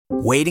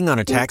Waiting on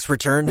a tax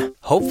return?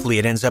 Hopefully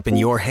it ends up in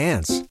your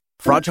hands.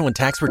 Fraudulent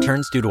tax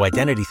returns due to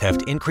identity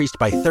theft increased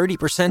by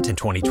 30% in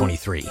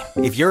 2023.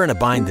 If you're in a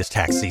bind this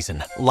tax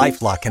season,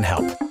 LifeLock can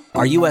help.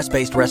 Our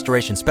U.S.-based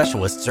restoration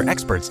specialists are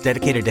experts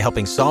dedicated to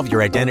helping solve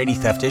your identity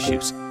theft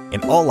issues.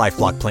 And all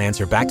LifeLock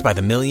plans are backed by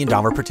the $1 Million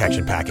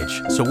Protection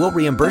Package. So we'll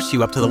reimburse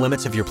you up to the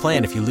limits of your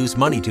plan if you lose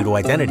money due to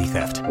identity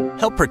theft.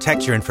 Help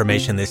protect your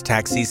information this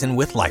tax season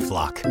with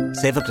LifeLock.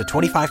 Save up to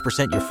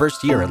 25% your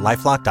first year at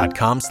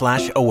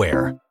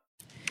LifeLock.com/aware.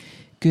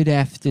 Good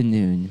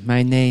afternoon.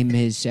 My name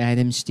is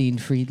Adam Steen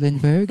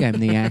Friedlandberg. I'm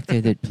the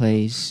actor that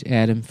plays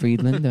Adam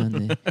Friedland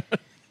on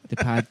the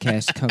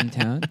podcast Come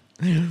Town.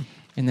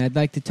 And I'd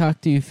like to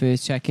talk to you for a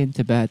second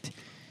about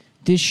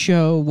this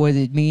show, what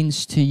it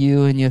means to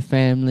you and your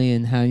family,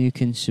 and how you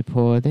can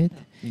support it.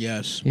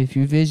 Yes. If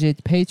you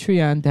visit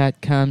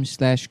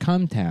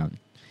patreon.com/cometown,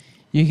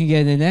 you can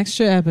get an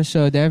extra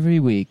episode every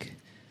week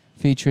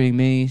featuring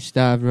me,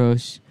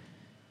 Stavros,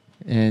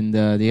 and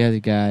the other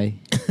guy.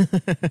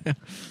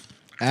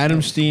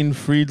 Adam Steen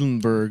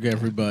Friedlandberg,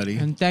 everybody.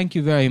 And thank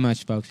you very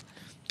much, folks.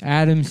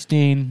 Adam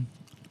Steen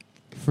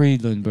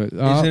Friedlandberg.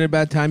 Isn't it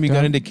about time you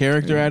got into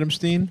character, Adam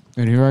Steen?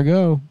 And here I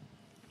go.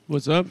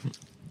 What's up?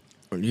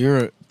 I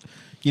know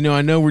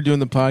we're doing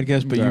the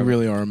podcast, but you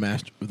really are a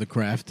master of the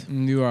craft.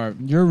 You are.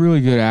 You're a really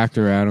good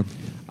actor, Adam.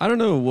 I don't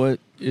know what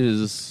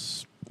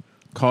is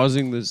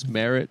causing this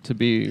merit to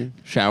be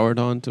showered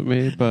onto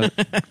me, but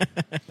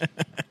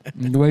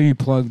The way you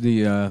plugged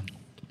the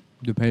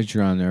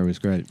Patreon there was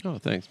great. oh,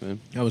 thanks, man.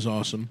 That was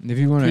awesome. If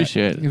you want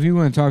Appreciate it. if you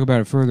want to talk about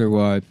it further,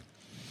 why?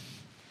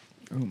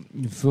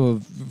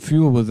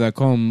 Fuel with, I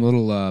call them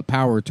little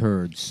power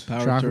turds.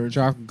 Turds.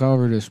 Chocolate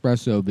covered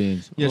espresso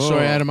beans. Yeah, Whoa.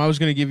 sorry, Adam. I was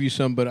going to give you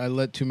some, but I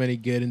let too many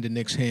get into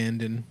Nick's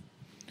hand, and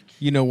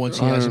once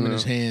he has them in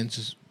his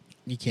hands,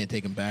 you can't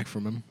take them back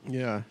from him.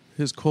 Yeah,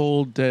 his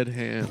cold, dead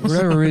hands. For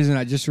whatever reason,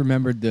 I just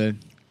remembered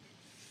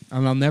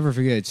I'll never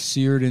forget. It's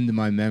seared into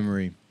my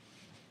memory.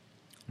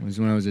 It was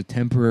when I was a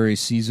temporary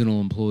seasonal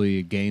employee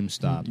at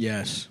GameStop.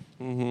 Yes.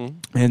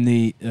 Mm-hmm. And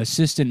the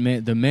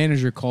the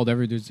manager called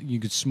you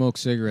could smoke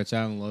cigarettes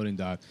out on the loading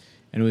dock.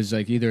 And it was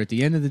like either at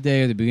the end of the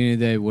day or the beginning of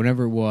the day,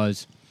 whenever it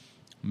was,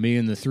 me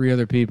and the three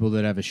other people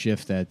that have a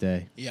shift that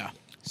day. Yeah.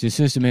 It's the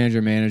assistant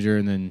manager,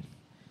 and then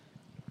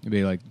it'd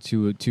be like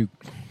two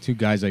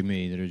guys like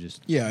me that are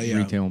just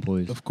retail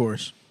employees. Of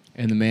course.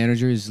 And the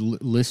manager is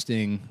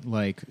listing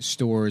like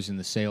stores and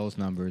the sales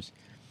numbers.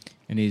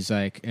 And he's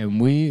like, and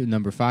we,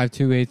 number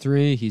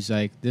 5283, he's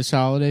like, this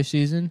holiday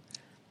season,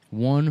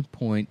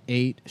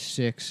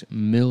 1.86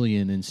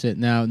 million in sit.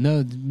 Now,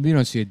 no, we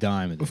don't see a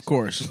dime of this. Of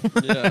course.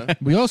 Yeah.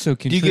 We also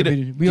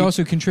contributed.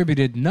 Also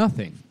contributed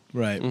nothing.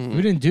 Right. Mm-hmm.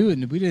 We didn't do it.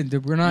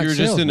 We're not. You're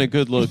just in a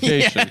good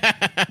location.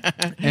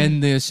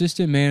 And the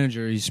assistant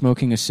manager, he's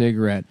smoking a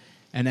cigarette,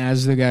 and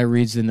as the guy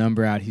reads the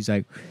number out, he's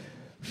like.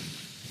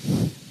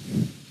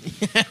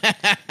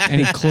 And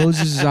he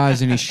closes his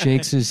eyes and he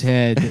shakes his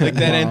head. Like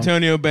that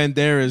Antonio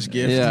Banderas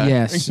gift. Yeah.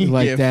 Yes,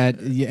 like Gift.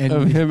 that. Yeah, and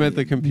Of him at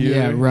the computer.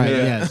 Yeah, right,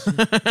 Yeah. yes.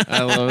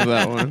 I love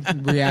that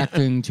one.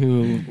 Reacting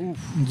to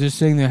this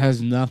thing that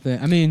has nothing.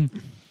 I mean,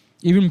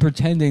 even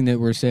pretending that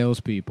we're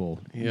salespeople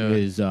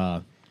is...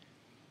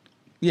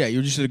 Yeah,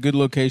 you're just at a good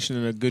location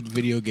and a good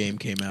video game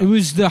came out. It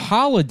was the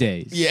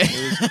holidays. Yeah.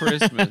 It was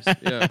Christmas.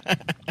 Yeah.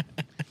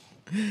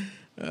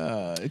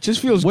 It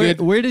just feels good.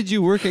 Where did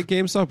you work at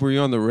GameStop? Were you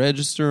on the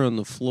register, on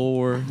the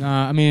floor?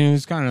 I mean, it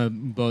was kind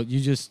of both. You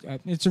just,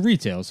 it's a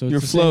retail, so it's You're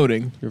the same.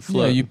 floating. You're Yeah,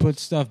 floating. you put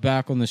stuff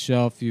back on the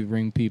shelf, you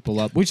ring people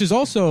up, which is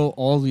also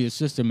all the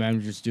assistant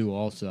managers do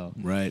also.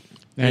 Right.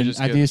 And just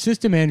get- the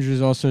assistant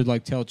managers also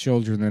like tell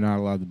children they're not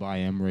allowed to buy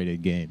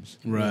M-rated games.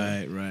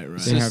 Right.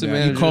 Assistant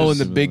You call in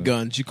the managers- big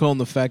guns. You call in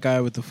the fat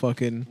guy with the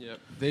fucking... Yep.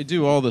 They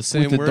do all the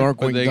same the work,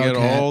 but Darkwing they Duck get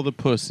hat. all the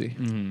pussy.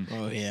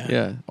 Oh, yeah.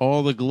 Yeah,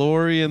 all the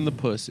glory and the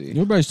pussy.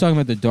 Everybody's talking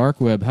about the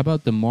dark web. How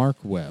about the Mark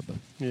Web?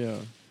 Yeah.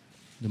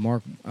 The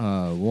Mark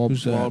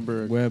Who's that?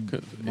 Wahlberg. Web.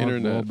 Mark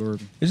Internet.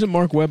 Wahlberg. Isn't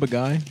Mark Webb a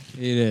guy?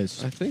 It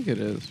is. I think it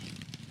is.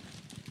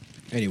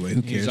 Anyway,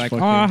 who cares? He's like, Fuck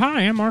oh, him.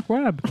 hi, I'm Mark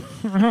Webb.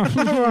 I don't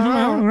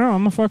know,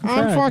 I'm a fucking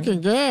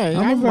fag. gay.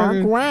 I'm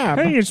Mark Webb.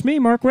 Hey, it's me,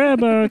 Mark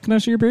Webb. Can I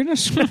see your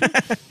penis?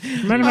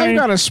 I've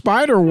got a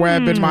spider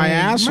web in my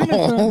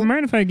asshole.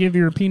 Mind if I give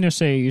your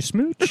penis a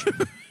smooch?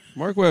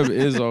 Mark Webb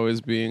is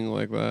always being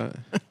like that.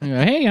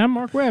 Hey, I'm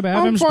Mark Webb,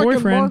 Adam's fucking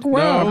boyfriend. Mark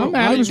Webb. No, I'm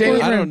Adam's I date-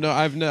 boyfriend. I don't know.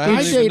 I I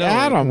date know him.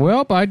 Adam.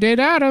 Well, I date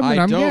Adam, and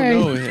I I'm don't gay.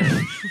 know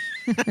him.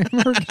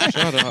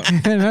 Shut up.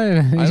 And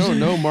I don't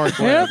know Mark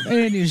Webb. Yep,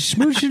 and he's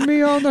smooching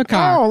me on the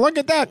cock. Oh, look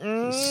at that.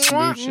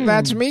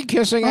 That's me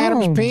kissing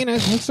Adam's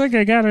penis. Looks like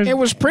I got It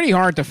was pretty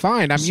hard to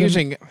find. I'm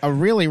using a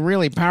really,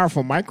 really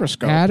powerful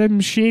microscope.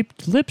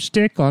 Adam-shaped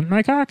lipstick on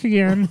my cock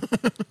again.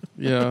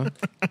 Yeah.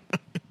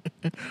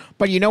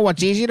 But you know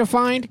what's easy to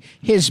find?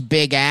 His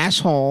big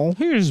asshole.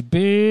 Here's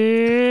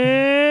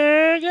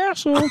big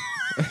asshole.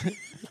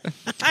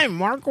 I'm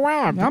Mark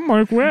Webb. I'm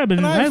Mark Webb,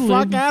 and I I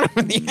fuck live. Adam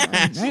in the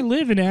ass. I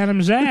live in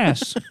Adam's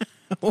ass.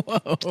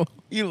 Whoa.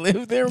 You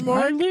live there, I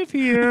Mark? live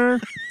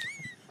here.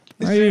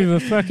 I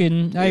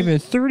have a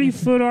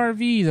 30-foot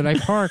RV that I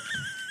parked.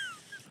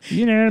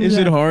 You know, Is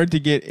it hard to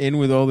get in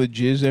with all the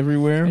jizz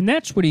everywhere? And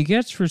that's what he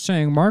gets for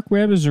saying Mark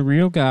Webb is a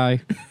real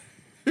guy.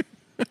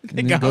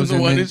 And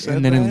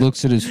then he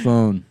looks at his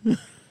phone.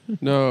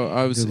 No,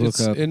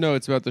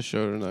 it's about the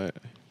show tonight.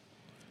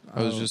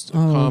 I was just a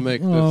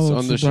comic that's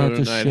on the show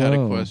tonight had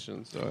a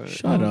question. So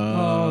Shut up.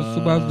 Oh, it's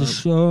about the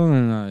show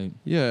tonight.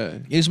 Yeah.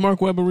 Is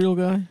Mark Webb a real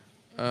guy?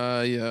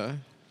 Yeah.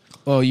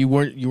 Oh, you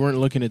weren't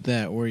looking at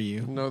that, were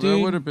you? No, dude,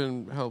 that would have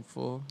been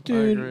helpful.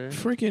 Dude, I agree.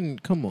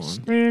 freaking come on.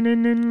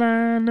 Standing in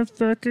line to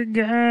fuck a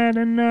guy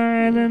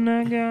tonight, and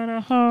I got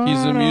a heart.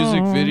 He's a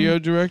music on. video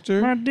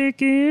director. My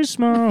dick is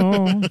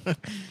small.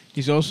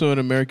 He's also an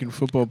American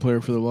football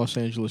player for the Los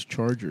Angeles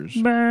Chargers.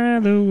 By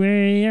the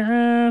way,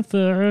 I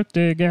fucked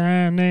a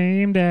guy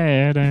named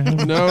Adam.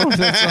 No,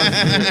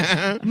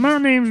 that's not My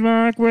name's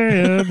Mark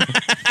Webb.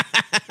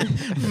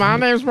 My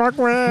name's Mark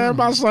Webb.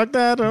 I sucked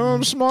that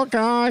small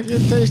cock.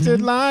 It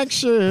tasted like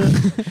shit.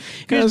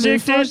 His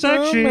dick tastes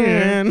like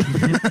shit.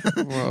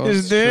 Well,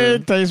 His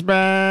dick tastes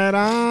bad.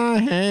 I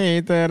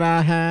hate that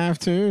I have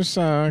to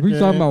suck We it.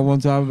 talked about one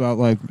time about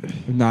like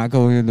not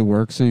going into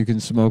work so you can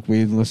smoke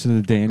weed and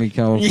listen to Danny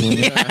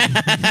California.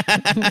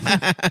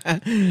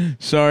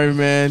 Sorry,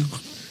 man.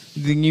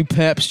 The new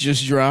Peps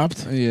just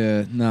dropped.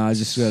 Yeah, no, I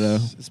just gotta.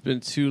 It's been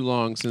too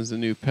long since the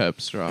new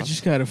Peps I dropped.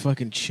 just gotta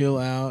fucking chill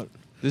out.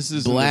 This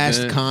is an Blast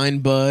event.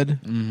 Kind Bud.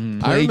 Mm-hmm.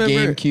 Play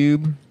remember-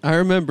 GameCube. I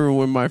remember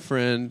when my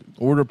friend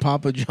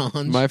Papa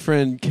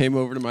John's. came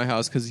over to my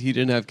house because he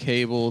didn't have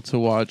cable to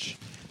watch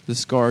the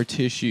Scar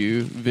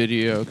Tissue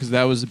video because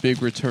that was a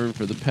big return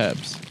for the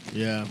Peps.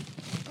 Yeah.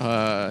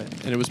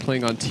 And it was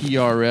playing on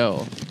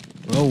TRL.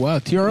 Oh, wow.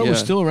 TRL was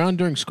Yeah. still around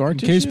during Scar In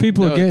Tissue? case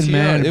people No, are getting TRL,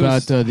 mad it about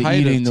was the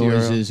height of eating TRL.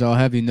 noises, I'll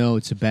have you know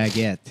it's a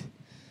baguette.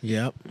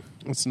 Yep.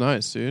 It's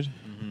nice, dude.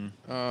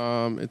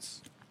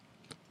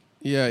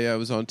 It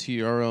was on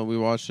TRL. We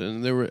watched it,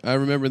 and I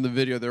remember in the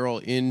video they're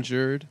all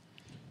injured,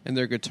 and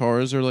their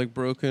guitars are like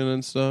broken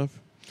and stuff.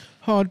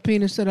 Hard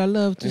penis that I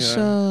love to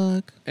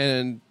suck.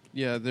 And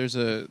yeah, there's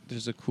a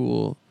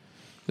cool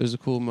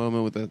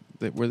moment with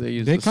that where they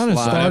use They the kind of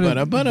slide.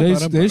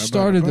 started. They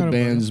started the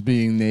bands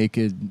being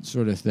naked,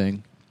 sort of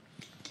thing.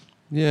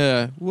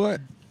 Yeah, what?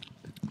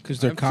 Because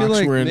their I feel cocks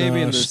like were in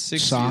maybe in the 60s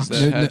socks.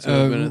 that had to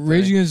have been a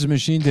Rage thing. Against the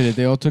Machine did it.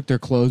 They all took their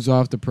clothes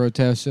off to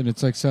protest, and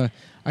it's like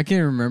I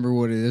can't remember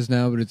what it is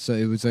now, but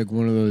it was like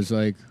one of those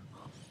like,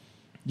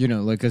 you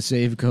know, like a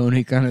Save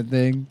Coney kind of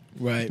thing.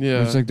 Right.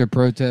 Yeah, It's like they're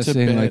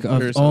protesting like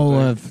Tibet or of all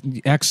something.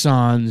 of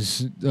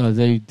Exxon's.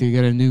 They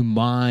got a new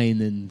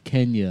mine in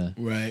Kenya.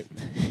 Right.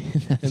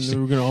 And they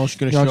were all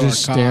going to Y'all show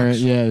just our staring,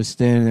 cocks. yeah,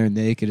 standing there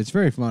naked. It's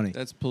very funny.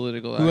 That's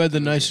political. Who had the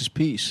activism. nicest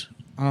piece?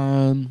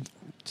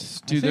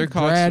 Dude, their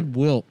cocks. Brad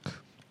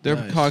Wilk. Their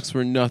Nice. cocks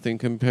were nothing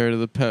compared to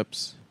the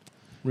Peps.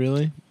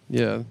 Really?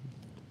 Yeah,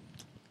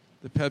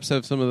 the Peps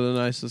have some of the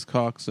nicest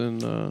cocks in.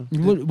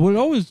 What I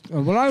always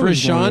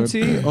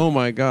Frusciante, oh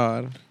my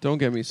god! Don't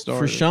get me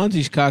started.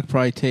 Frusciante's cock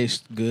probably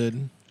tastes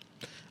good.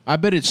 I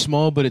bet it's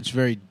small, but it's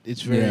very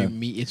Yeah.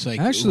 meat. It's like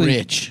Actually-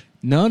 rich.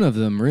 None of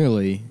them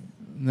really.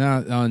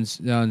 Not on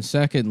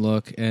second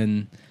look,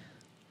 and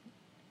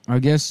I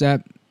guess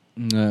that,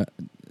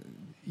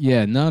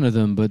 none of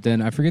them. But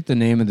then I forget the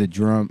name of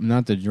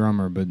not the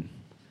drummer, but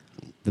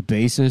the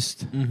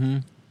bassist. Mm-hmm.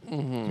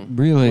 Mm-hmm.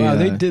 Really, Wow,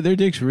 their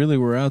dicks really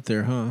were out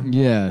there, huh?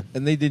 yeah.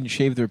 And they didn't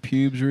shave their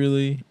pubes,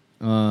 really.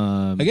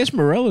 I I guess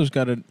Morello's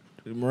got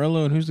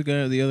Morello, and who's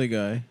the other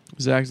guy?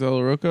 Zach De La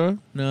Rocca.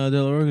 No,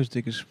 De La Rocca's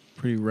dick is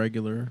pretty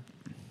regular.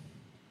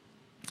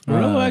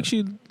 Morello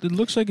actually, it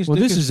looks like his dick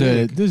this is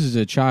is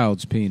big. a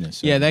child's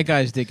penis. Yeah, that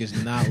guy's dick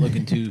is not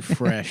looking too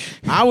fresh.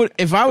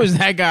 If I was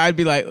that guy, I'd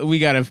be like, we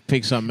gotta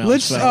pick something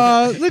else.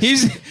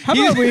 He's How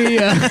about we?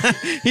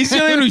 he's the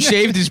only one who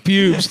shaved his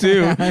pubes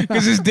too,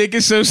 because his dick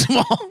is so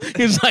small.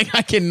 He's like,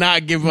 I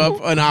cannot give up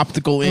an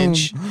optical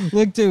inch.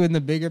 Look too in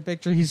the bigger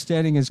picture. He's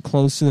standing as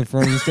close to the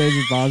front of the stage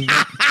as possible.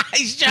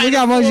 He's trying Look to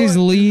how much fool he's it.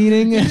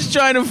 leaning. He's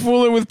trying to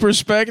fool it with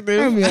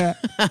perspective. Yeah.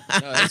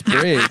 That's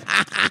brave.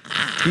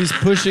 He's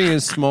pushing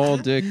his small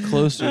dick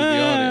closer to the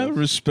audience.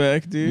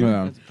 Respect, dude.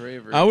 Yeah. That's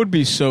bravery. I would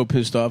be so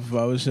pissed off if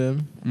I was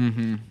him.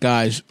 Mm-hmm.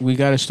 Guys, we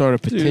got to start a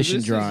Dude, petition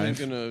this drive.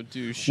 Isn't gonna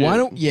do shit Why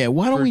don't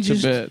for we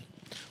Tibet.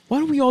 why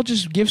don't we all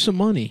just give some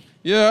money?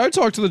 Yeah, I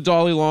talked to the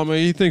Dalai Lama.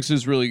 He thinks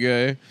it's really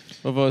gay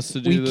of us to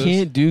do We this.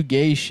 can't do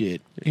gay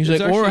shit. He's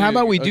It's like, or actually how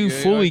about we a do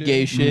gay fully idea.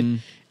 gay shit Mhm.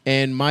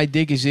 and my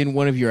dick is in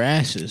one of your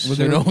asses so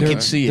they're- no one they're-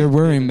 can see They're it.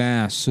 wearing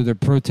masks, so they're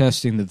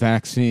protesting the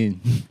vaccine.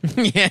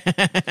 Yeah.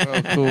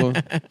 Oh, cool.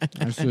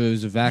 Actually, it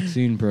was a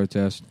vaccine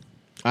protest.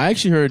 I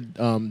actually heard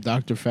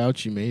Dr.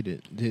 Fauci made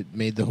it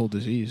made the whole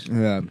disease.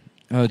 Yeah.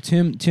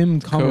 Tim Comer.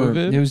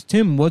 COVID? It was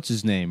Tim. What's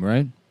his name?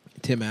 Right?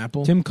 Tim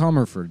Apple. Tim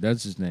Comerford.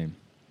 That's his name.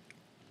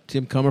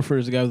 Tim Comerford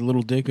is the guy with the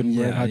little dick and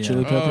Yeah, red hot yeah.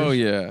 chili peppers. Oh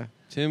yeah,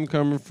 Tim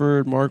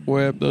Comerford, Mark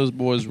Webb. Those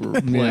boys were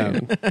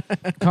playing.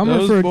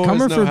 Comerford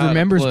boys know how to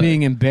remembers play.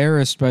 being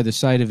embarrassed by the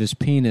sight of his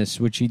penis,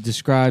 which he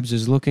describes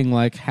as looking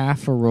like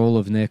half a roll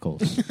of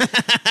nickels.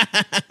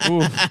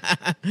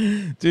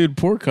 Dude,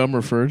 poor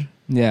Comerford.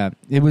 Yeah,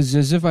 it was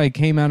as if I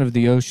came out of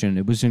the ocean.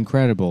 It was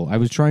incredible. I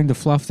was trying to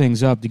fluff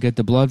things up to get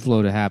the blood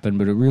flow to happen,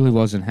 but it really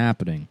wasn't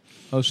happening.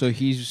 Oh, so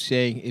he's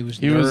saying it was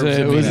He was. nerves.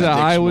 It was.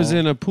 I was small.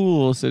 in a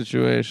pool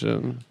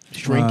situation.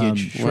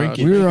 Shrinkage. Wow.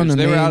 Shrinkage. We were on the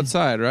They were main-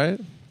 outside, right?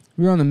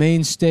 We were on the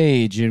main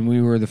stage, and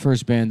we were the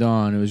first band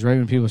on. It was right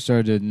when people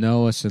started to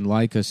know us and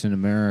like us in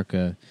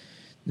America.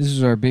 This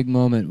was our big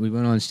moment. We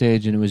went on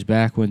stage, and it was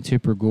back when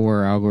Tipper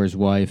Gore, Al Gore's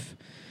wife,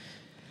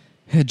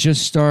 had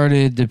just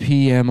started the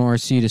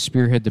PMRC to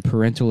spearhead the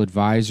parental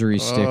advisory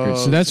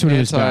stickers. So that's what it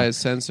was about.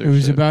 Anti-censorship. It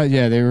was about,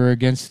 they were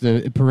against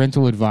the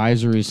parental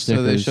advisory stickers.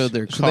 So they showed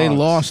their. So they cocks.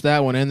 lost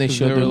that one, and they 'Cause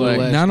showed they their were little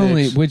like- ass Not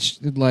only, dicks. which,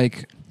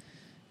 like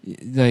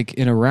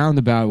in a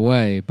roundabout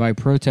way, by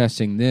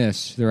protesting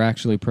this, they're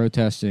actually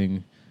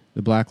protesting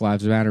the Black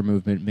Lives Matter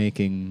movement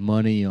making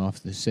money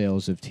off the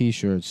sales of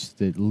T-shirts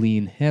that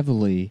lean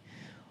heavily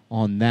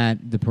on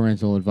the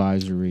parental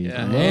advisory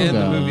Yeah, logo. and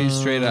the movie's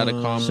straight out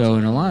of Compton. So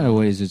in a lot of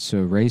ways, it's a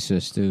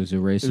racist. It was a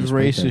racist. It was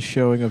racist protest.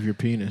 showing of your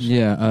penis.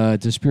 Yeah,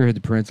 to spearhead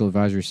the parental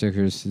advisory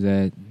stickers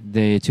that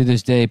they, to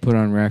this day, put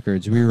on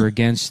records. We were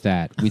against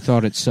that. We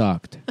thought it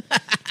sucked.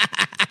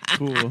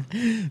 Cool.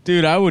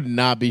 Dude, I would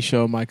not be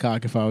showing my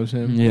cock if I was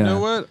him. Yeah. You know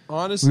what?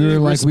 Honestly, We were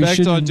like, we respect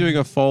on shouldn't- doing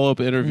a follow-up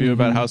interview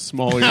about how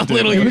small your dick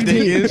little is. your dick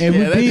is. It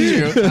Yeah, would be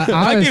that's true. I'll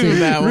honestly, give him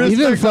that one. even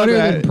Respect on funnier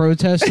than that.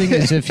 protesting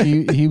is if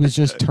he was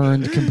just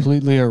turned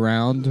completely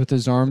around with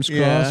his arms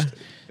Yeah. crossed,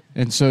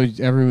 and so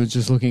everyone's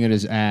just looking at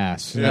his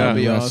ass. Yeah. That'd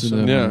be The rest of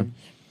awesome. them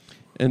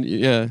Yeah, and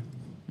yeah,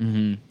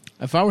 hmm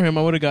If I were him,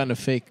 I would have gotten a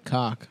fake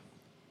cock.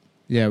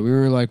 Yeah, we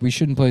were like, we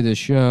shouldn't play this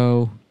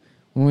show.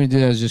 What we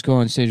did was just go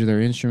on stage with our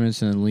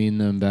instruments and then lean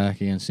them back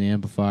against the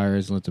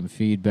amplifiers, let them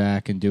feed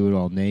back, and do it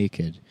all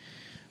naked.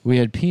 We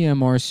had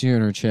PMRC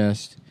on our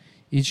chest.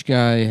 Each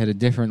guy had a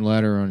different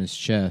letter on his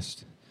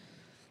chest.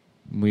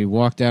 We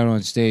walked out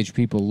on stage.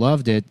 People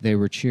loved it. They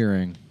were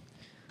cheering.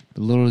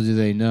 But little do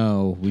they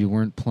know, we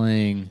weren't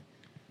planning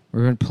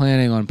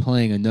on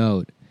playing a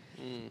note.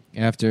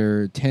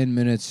 After 10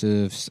 minutes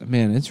of...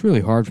 Man, it's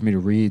really hard for me to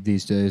read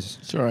these days.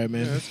 It's all right,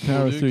 man. Yeah, that's cool,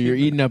 Power dude. through. Keep You're it.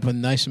 eating up a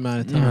nice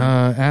amount of time.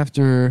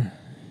 After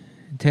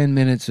 10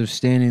 minutes of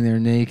standing there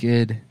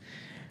naked,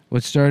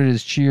 what started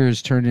as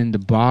cheers turned into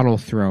bottle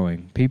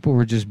throwing. People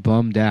were just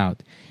bummed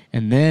out.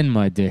 And then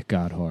my dick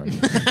got hard.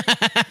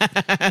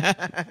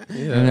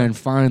 And then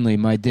finally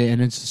my dick...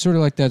 And it's sort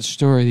of like that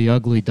story, The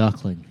Ugly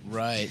Duckling,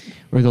 Right.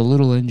 or The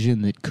Little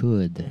Engine That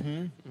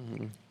Could.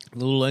 A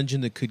little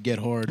engine that could get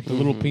hard. The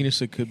little penis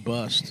that could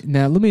bust.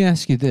 Now, let me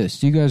ask you this.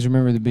 Do you guys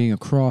remember there being a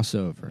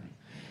crossover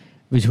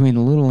between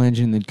The Little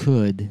Engine That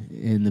Could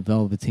and The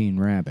Velveteen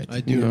Rabbit? I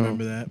do No.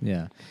 remember that.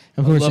 Yeah.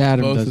 Of I course, loved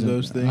Adam both of doesn't.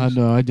 those things. I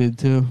know, I did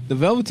too. The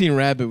Velveteen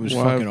Rabbit was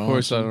Why, fucking of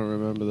course awesome. I don't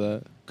remember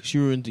that. Because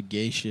you were into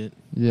gay shit.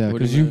 Yeah, What do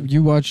because you you, mean?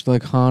 you watched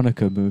like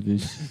Hanukkah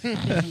movies.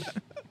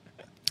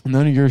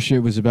 None of your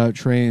shit was about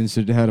trains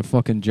that had a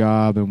fucking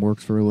job and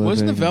worked for a living.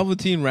 Wasn't the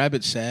Velveteen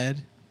Rabbit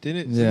sad?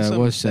 Didn't it? Yeah, it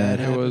something was sad.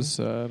 It happen? was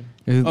sad.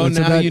 Oh, It's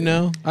now about- you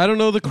know? I don't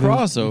know the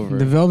crossover.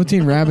 The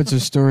Velveteen Rabbit's a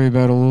story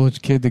about a little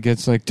kid that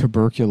gets like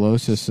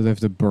tuberculosis, so they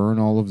have to burn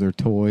all of their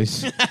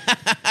toys.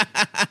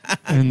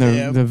 And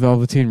Yeah. the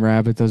Velveteen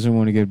Rabbit doesn't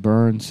want to get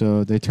burned,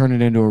 so they turn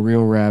it into a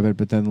real rabbit,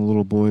 but then the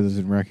little boy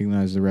doesn't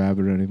recognize the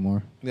rabbit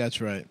anymore.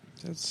 That's right.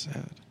 That's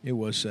sad. It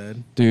was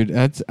sad. Dude,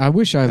 I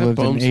wish I That lived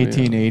in bums me out.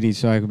 1880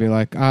 so I could be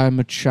like, I'm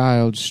a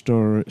child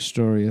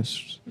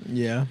storyist.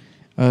 Yeah.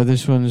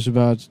 This one is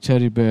about a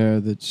teddy bear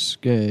that's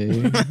gay,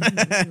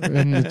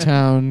 and the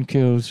town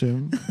kills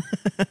him.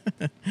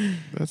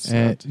 That's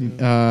sad. too.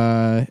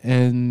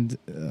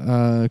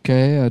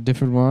 Okay, a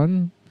different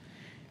one.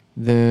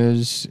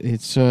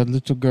 It's a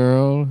little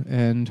girl,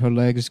 and her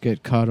legs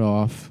get cut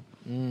off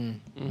Mm.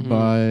 Mhm.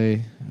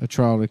 by a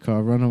trolley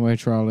car, runaway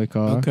trolley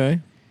car. Okay.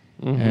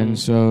 Mhm. And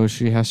so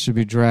she has to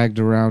be dragged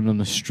around on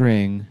a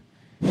string.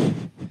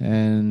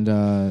 And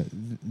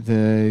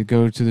they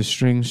go to the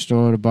string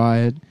store to buy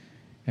it.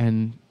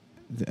 And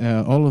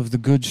all of the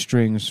good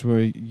strings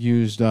were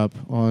used up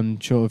on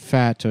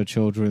fatter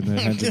children that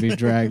had to be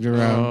dragged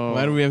around. Oh.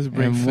 Why do we have to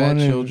bring And fat one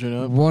of- children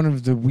up? One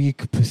of the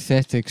weak,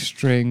 pathetic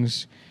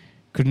strings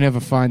could never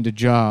find a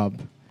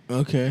job.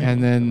 Okay.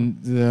 And then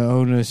the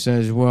owner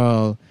says,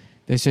 well,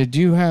 they said, do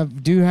you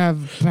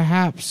have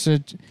perhaps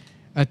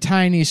a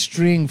tiny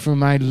string for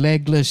my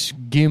legless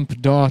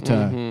gimp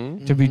daughter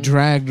Mhm. to be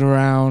dragged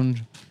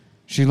around?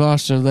 She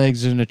lost her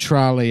legs in a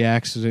trolley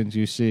accident,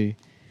 you see.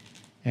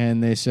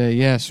 And they say,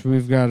 yes,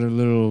 we've got a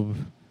little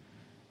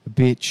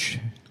bitch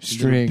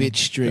string. Little bitch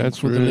string That's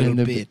for the rude. little and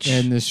the, bitch.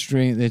 and the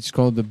string, it's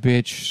called the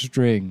bitch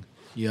string.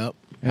 Yep.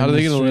 How are And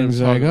they the gonna let him string's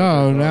talk like,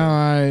 about oh,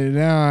 that?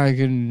 now I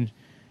can,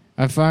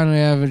 I finally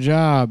have a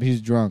job.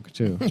 He's drunk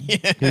too.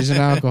 He's an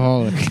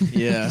alcoholic.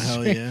 Yeah,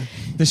 hell yeah.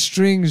 The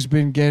string's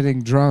been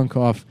getting drunk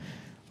off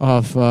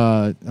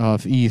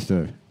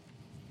ether.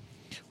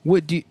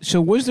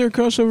 So was there a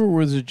crossover, or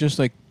was it just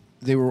like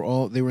they were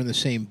in the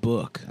same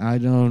book? I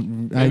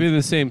don't. Maybe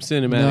the same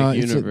cinematic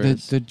it's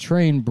universe. the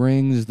train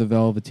brings the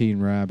Velveteen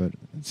Rabbit.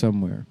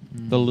 somewhere.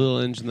 The little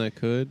engine that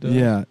could.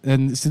 Yeah,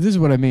 and so this is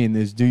what I mean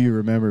is do you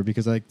remember?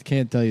 Because I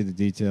can't tell you the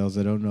details.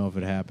 I don't know if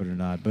it happened or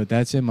not, but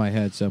that's in my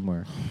head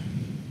somewhere.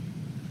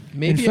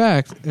 Maybe in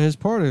fact, as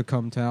part of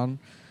Come Town,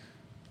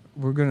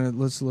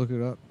 let's look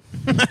it up.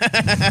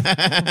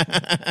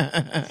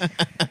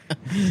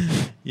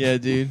 Yeah,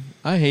 dude.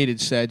 I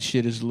hated sad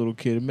shit as a little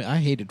kid. I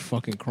hated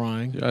fucking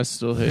crying. I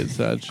still hate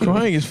sad shit.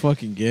 Crying is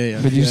fucking gay.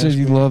 But you said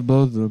you love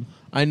both of them.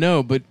 I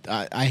know, but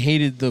I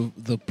hated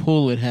the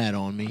pull it had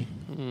on me.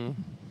 Mm.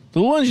 The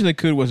little engine that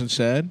could wasn't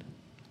sad.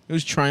 It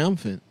was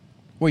triumphant.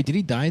 Wait, did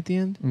he die at the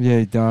end? Yeah,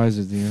 he dies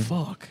at the end.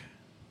 Fuck.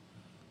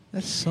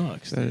 That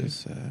sucks, That dude. is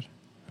sad.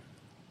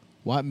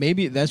 Why?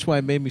 Maybe that's why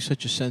it made me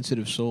such a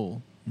sensitive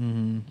soul.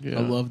 Mm-hmm. Yeah.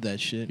 I love that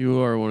shit. You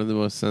are one of the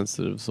most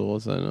sensitive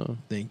souls I know.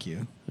 Thank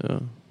you. Yeah.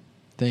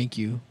 Thank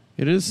you.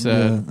 It is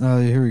sad.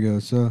 Yeah. Here we go.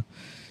 So,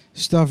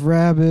 Stuffed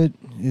Rabbit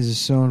is a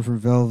song from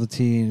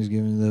Velveteen. Is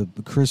giving the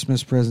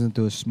Christmas present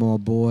to a small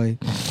boy.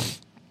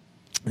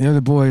 The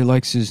other boy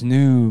likes his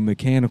new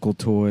mechanical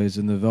toys,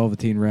 and the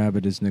Velveteen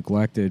Rabbit is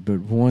neglected. But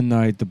one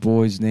night, the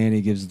boy's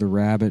nanny gives the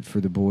rabbit for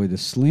the boy to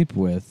sleep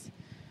with,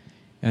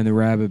 and the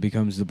rabbit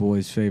becomes the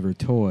boy's favorite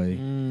toy.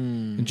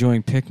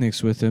 Enjoying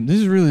picnics with him. This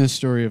is really the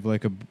story of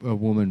like a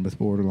woman with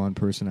borderline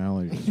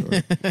personality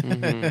disorder.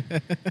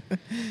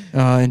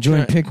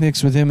 Enjoying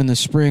picnics with him in the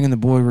spring, and the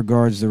boy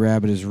regards the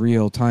rabbit as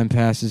real. Time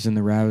passes, and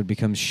the rabbit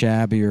becomes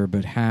shabbier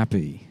but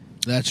happy.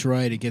 That's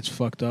right. It gets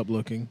fucked up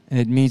looking. And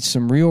it meets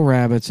some real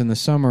rabbits in the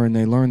summer, and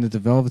they learn that the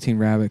Velveteen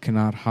Rabbit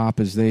cannot hop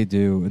as they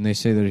do, and they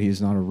say that he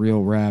is not a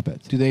real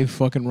rabbit. Do they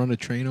fucking run a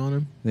train on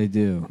him? They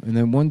do. And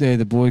then one day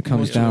the boy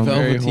comes down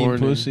Velveteen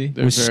pussy.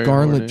 with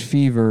scarlet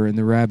fever, and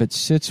the rabbit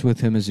sits with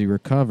him as he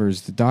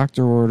recovers. The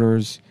doctor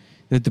orders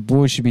that the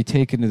boy should be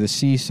taken to the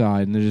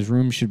seaside, and that his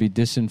room should be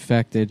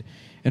disinfected,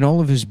 and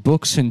all of his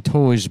books and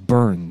toys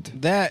burned.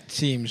 That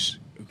seems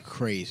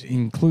crazy.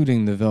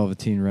 Including the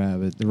Velveteen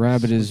Rabbit. The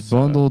rabbit is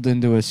bundled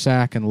into a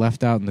sack and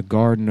left out in the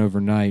garden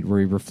overnight, where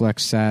he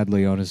reflects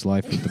sadly on his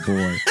life with the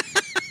boy.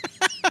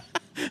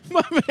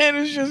 My man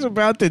is just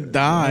about to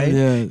die.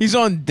 Yeah. He's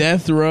on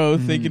death row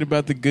thinking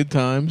about the good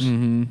times.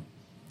 Mm-hmm.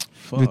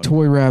 Fuck. The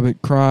toy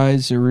rabbit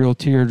cries, a real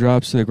tear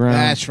drops to the ground.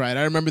 That's right.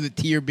 I remember the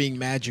tear being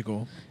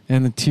magical.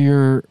 And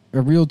a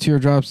real tear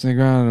drops to the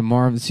ground, and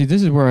Marvin. See,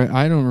 this is where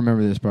I don't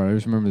remember this part. I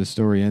just remember the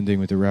story ending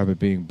with the rabbit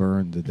being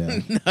burned to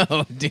death.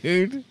 No,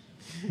 dude.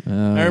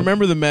 I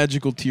remember the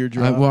magical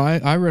teardrop.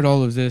 I read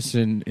all of this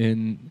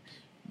in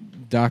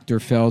Dr.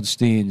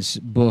 Feldstein's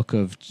book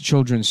of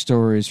children's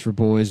stories for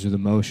boys with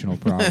emotional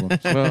problems.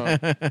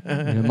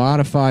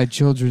 Modified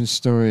children's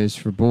stories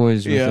for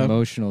boys with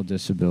emotional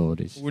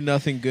disabilities. Where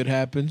nothing good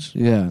happens.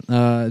 Yeah.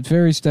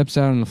 Fairy steps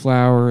out on the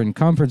flower and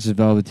comforts the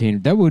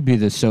Velveteen. That would be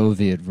the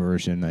Soviet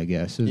version, I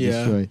guess. Of the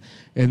story.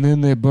 And then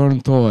they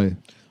burn toy.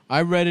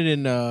 I read it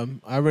in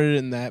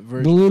that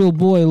version. The little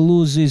boy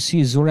loses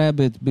his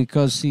rabbit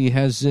because he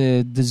has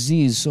a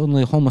disease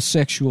only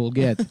homosexual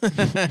get.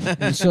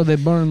 And so they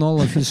burn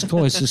all of his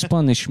toys as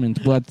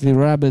punishment. But the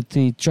rabbit,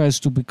 he tries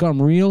to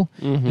become real,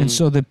 and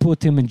so they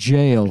put him in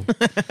jail.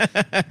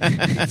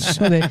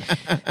 So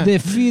they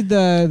feed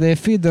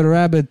the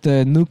rabbit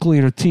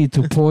nuclear tea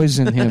to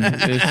poison him,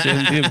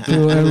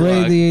 to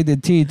irradiate the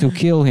tea to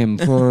kill him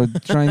for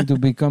trying to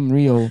become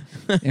real.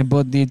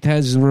 But it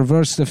has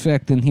reversed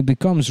effect, and he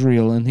becomes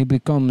real, and he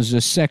becomes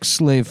a sex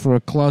slave for a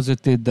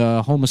closeted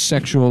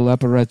homosexual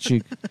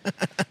apparatchik.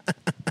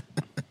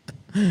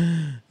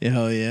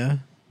 Hell yeah.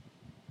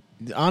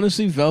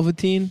 Honestly,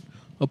 Velveteen,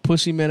 a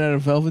pussy man out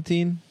of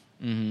Velveteen,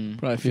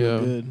 probably feel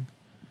good.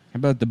 How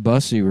about the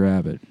Bussy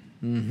Rabbit?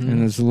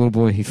 And this little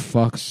boy, he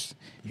fucks.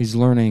 He's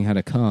learning how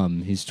to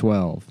come. He's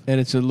 12.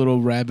 And it's a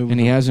little rabbit. And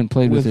he hasn't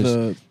played with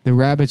his... The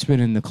rabbit's been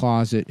in the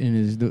closet,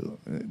 in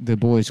the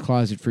boy's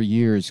closet for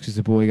years, because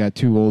the boy got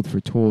too old for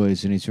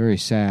toys, and he's very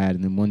sad.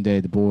 And then one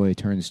day the boy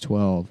turns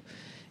 12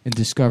 and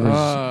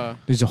discovers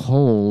there's a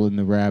hole in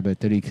the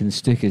rabbit that he can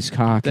stick his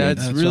cock in.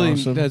 That's really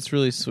awesome. That's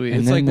really sweet.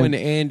 And it's like then when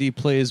Andy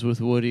plays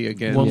with Woody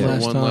again One for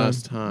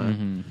last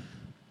time.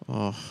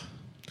 Oh,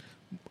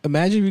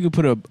 Imagine if you could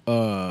put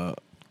a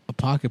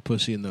pocket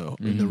pussy in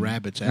the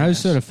rabbit's ass. I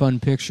just had a fun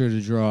picture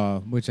to draw,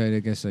 which I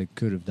guess I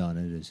could have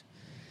done.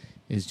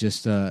 Is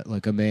just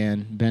like a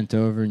man bent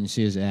over, and you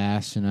see his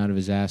ass, and out of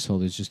his asshole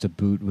there's just a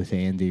boot with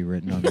Andy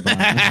written on the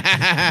bottom.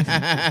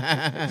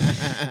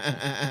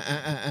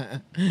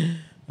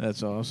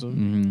 That's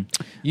awesome.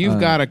 You've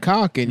got a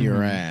cock in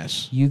your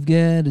ass. You've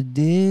got a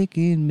dick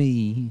in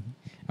me.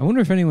 I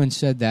wonder if anyone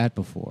said that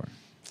before.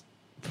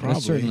 Probably.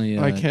 That's certainly,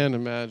 I can't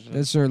imagine.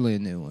 That's certainly a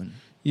new one.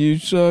 You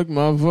suck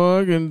my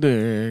fucking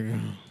dick.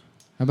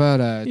 How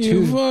about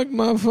You fuck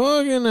my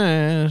fucking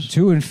ass.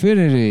 to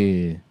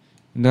infinity?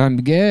 And I'm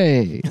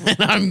gay.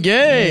 And I'm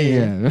gay.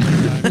 Yeah.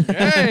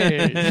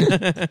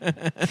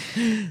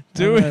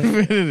 To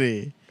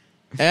infinity.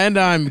 And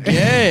I'm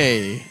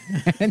gay.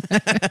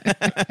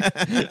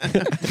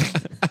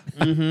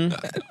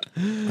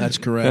 That's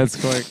correct.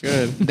 That's quite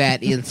good.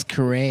 That is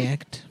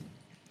correct.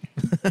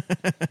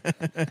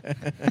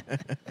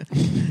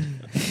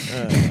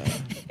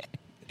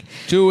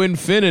 to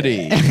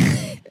infinity,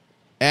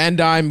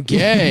 and I'm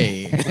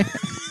gay.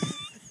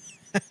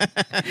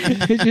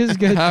 It just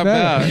gets How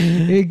better. about?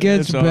 It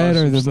gets That's better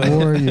awesome the stuff.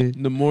 more you.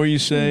 The more you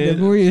say The it,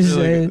 more you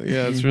say it,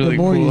 Yeah, it's really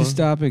the more cool. you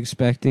stop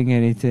expecting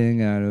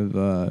anything out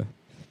of,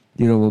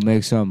 we'll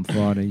make something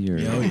funny.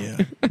 oh yeah,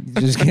 It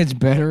just gets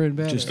better and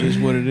better. just is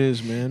what it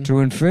is, man. To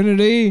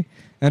infinity,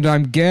 and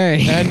I'm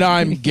gay. And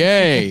I'm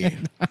gay.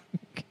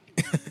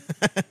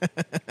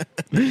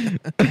 And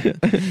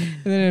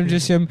then I'm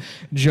just him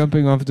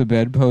jumping off the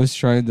bedpost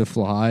trying to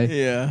fly.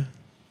 Yeah.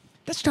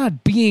 That's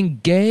not being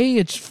gay.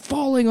 It's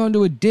falling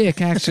onto a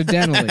dick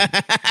accidentally.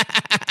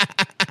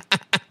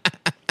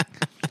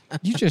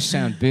 You just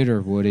sound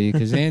bitter, Woody,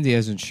 because Andy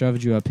hasn't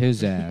shoved you up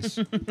his ass.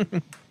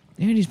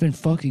 Andy's been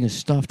fucking a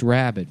stuffed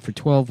rabbit for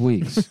 12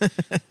 weeks.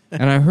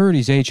 And I heard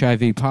he's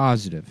HIV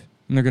positive.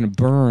 And they're going to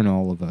burn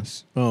all of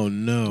us. Oh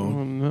no.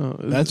 Oh no,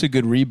 That's a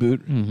good reboot.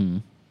 Mm-hmm.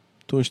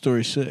 Toy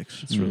Story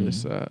 6. it's really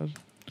sad.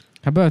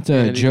 How about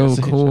Andy Joe has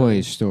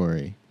Coy's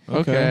story?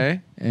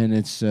 Okay. And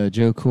it's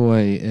Joe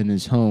Coy in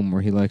his home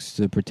where he likes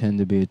to pretend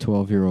to be a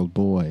 12-year-old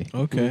boy.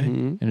 Okay.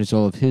 Mhm. And it's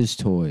all of his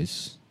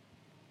toys.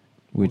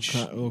 Which,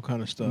 what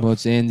kind of stuff? well,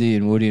 it's Andy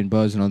and Woody and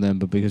Buzz and all them,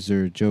 but because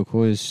they're Joe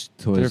Coy's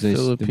toys, They're they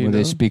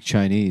Filipino? speak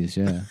Chinese,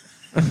 yeah.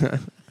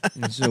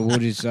 And so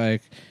Woody's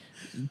like,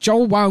 Joe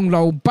Wang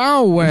Lo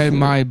Bao wear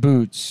my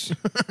boots.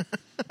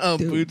 Oh,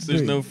 boots.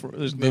 There's no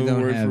They don't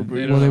word for have-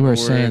 boots. well, they wear Word.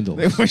 sandals.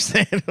 They wear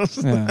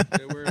sandals. Yeah.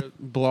 They were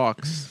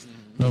blocks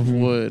of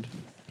wood.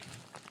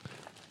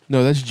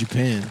 No, that's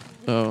Japan.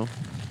 Oh,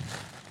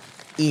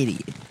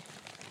 Idiot.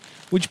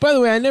 Which, by the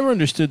way, I never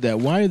understood that.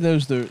 Why are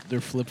those their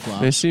flip they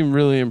flops? seem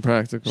really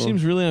impractical.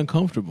 Seems really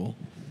uncomfortable.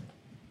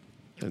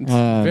 It's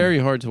Um, very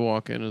hard to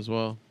walk in as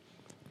well.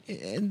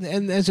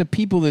 And as a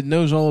people that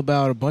knows all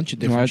about a bunch of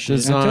different Well, shit.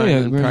 Design I tell you,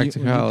 and where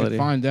practicality. You can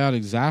find out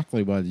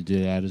exactly why they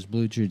did that is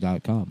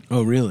BlueChew.com.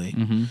 Oh, really?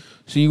 Mm-hmm.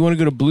 So you want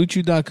to go to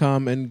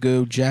BlueChew.com and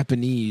go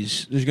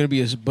Japanese. There's going to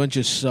be a bunch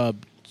of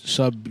sub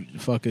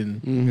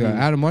fucking Mhm. Yeah,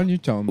 Adam, why don't you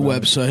tell them about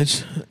it?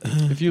 websites.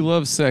 If you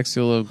love sex,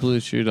 you'll love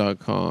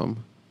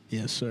BlueChew.com.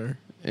 Yes, sir.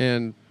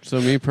 And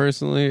so me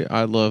personally,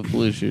 I love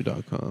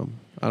BlueChew.com.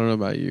 I don't know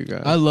about you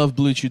guys. I love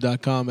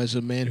BlueChew.com as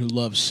a man who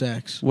loves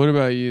sex. What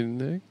about you,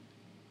 Nick?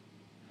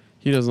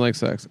 He doesn't like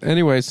sex.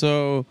 Anyway,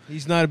 so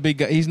He's not a big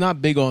guy. He's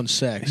not big on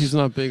sex. he's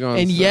not big on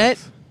And sex. yet,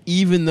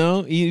 even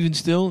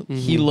still,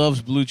 he Mhm. loves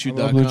I love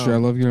BlueChew.com. BlueChew. I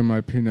love getting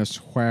my penis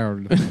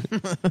hard.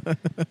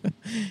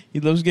 He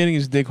loves getting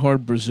his dick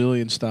hard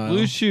Brazilian style.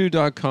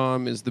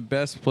 BlueChew.com is the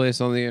best place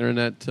on the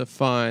internet to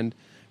find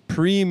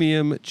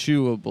premium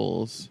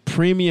chewables.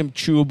 Premium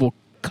chewable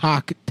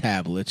cock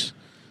tablets.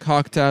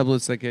 Cock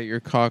tablets that get your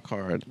cock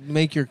hard.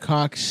 Make your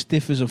cock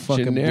stiff as a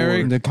fucking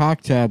Generic- board. The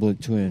Cock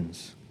Tablet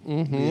Twins.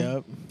 Mm-hmm.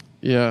 Yep.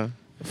 Yeah.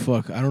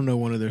 Fuck, I don't know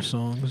one of their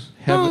songs.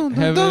 Heaven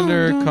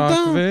or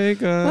Cock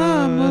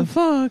Vega.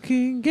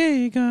 fucking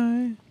gay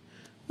guy.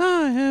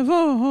 I have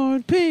a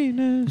hard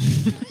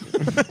penis.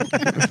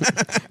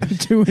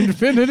 To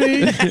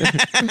infinity.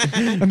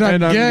 And I'm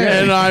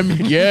gay. And I'm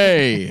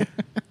gay.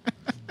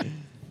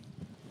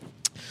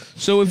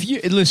 So if you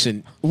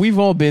listen, we've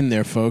all been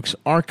there, folks.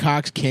 Our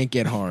cocks can't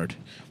get hard.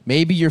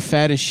 Maybe you're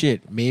fat as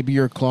shit. Maybe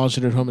you're a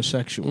closeted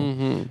homosexual.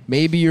 Mm-hmm.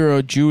 Maybe you're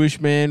a Jewish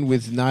man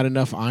with not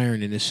enough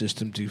iron in his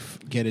system to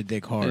get a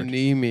dick hard.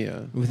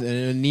 Anemia. With an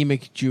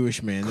anemic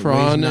Jewish man that weighs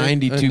Chronic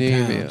 92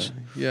 anemia. pounds.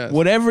 Yes.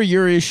 Whatever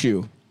your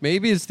issue.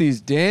 Maybe it's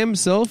these damn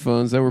cell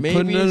phones that we're Maybe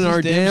putting it's in these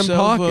our damn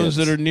cell phones pockets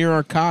that are near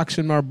our cocks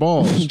and our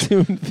balls. to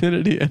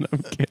infinity, and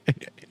I'm gay.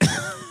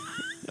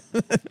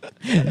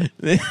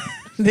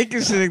 Nick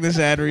is sitting this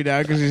ad read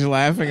out because he's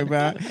laughing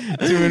about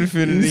to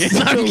infinity. He's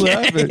still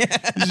laughing.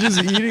 He's just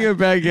eating a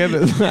baguette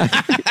and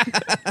laughing.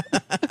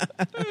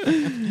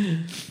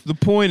 The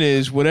point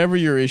is, whatever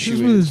your issue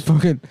Just with his is,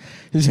 fucking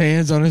his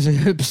hands on his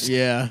hips.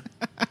 yeah,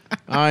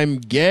 I'm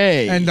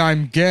gay, And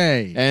I'm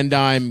gay. and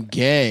I'm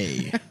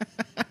gay.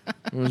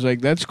 I was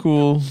like, that's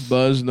cool,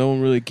 Buzz. No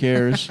one really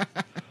cares.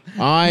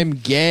 I'm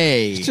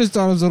gay. It's just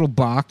on his little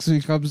box he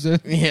comes in.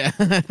 Yeah.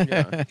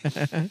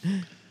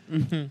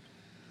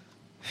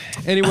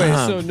 Anyway,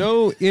 so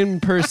no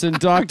in-person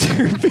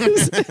doctor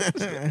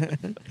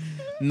visit.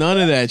 None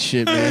of that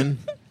shit, man.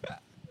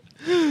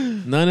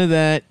 None of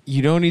that.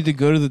 You don't need to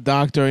go to the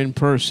doctor in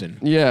person.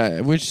 Yeah,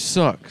 which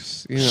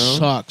sucks. You know,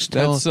 Sucks.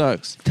 That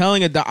sucks.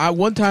 Telling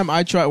one time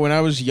I tried when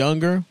I was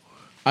younger,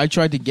 I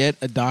tried to get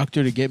a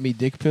doctor to get me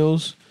dick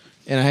pills,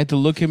 and I had to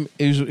look him.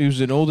 He was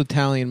an old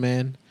Italian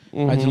man.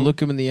 I had to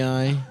look him in the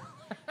eye,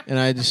 and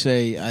I had to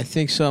say, "I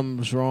think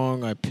something's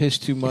wrong. I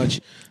pissed too much."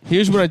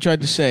 Here's what I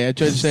tried to say. I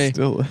tried to say,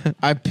 Still,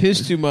 "I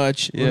pissed too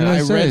much." Yeah. And What I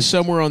did I read say?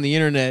 somewhere on the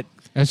internet.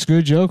 That's a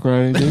good joke,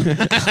 right? Dude?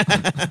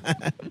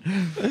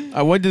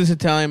 I went to this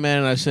Italian man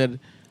and I said,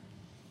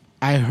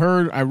 I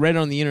read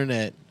on the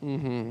internet,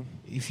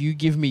 if you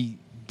give me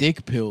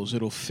dick pills,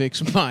 it'll fix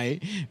the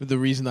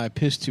reason I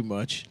pissed too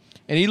much.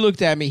 And he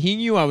looked at me. He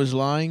knew I was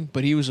lying,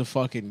 but he was a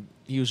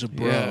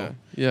bro.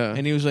 yeah.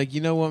 And he was like,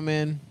 you know what,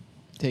 man?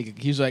 Take it.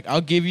 He was like,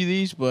 I'll give you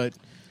these, but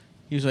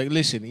He was like,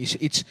 listen,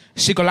 it's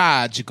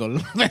psychological.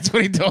 That's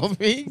what he told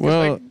me.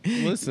 Well, like,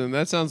 listen,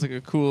 that sounds like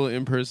a cool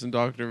in-person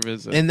doctor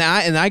visit. and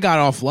I got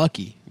off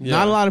lucky. Yeah.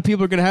 Not a lot of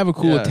people are going to have a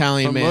cool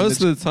Italian but man.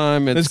 most of the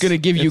time, that's going to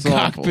give you it's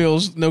cock awful.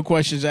 pills, no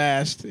questions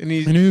asked. And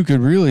he's You know who could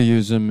really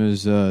use them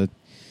is Tim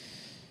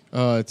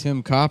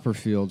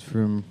Copperfield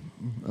from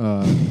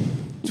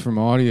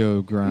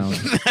Audio Ground.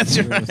 that's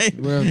right.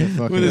 Where the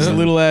fuck With is his it?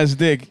 little ass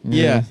dick.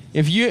 Yeah.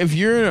 If you're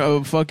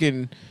the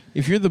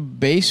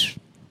bass,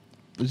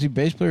 is he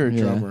bass player or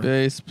Yeah. drummer?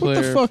 Bass What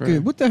player. the fuck?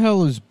 for- What the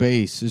hell is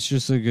bass? It's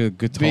just like a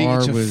guitar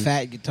It's a with.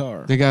 fat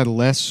guitar. They got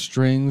less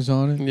strings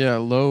on it. Yeah,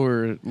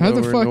 lower. How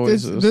the lower fuck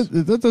noises.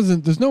 that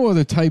doesn't? There's no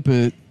other type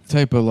of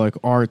like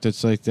art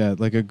that's like that.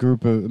 Like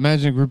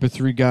imagine a group of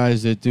 3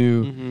 guys that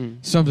do Mhm.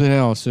 something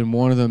else, and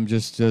one of them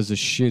just does a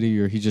shitty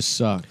or he just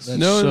sucks. That's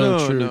No, so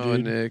no, true, no,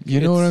 dude. Nick. You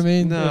know what I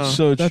mean? No. That's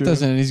so that true.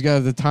 doesn't. He's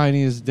got the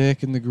tiniest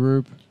dick in the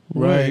group,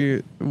 What Right. are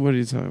you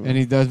talking about? and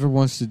he never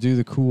wants to do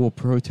the cool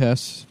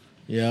protests.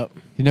 Yep.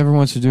 He never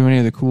wants to do any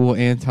of the cool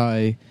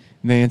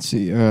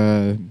anti-Nancy,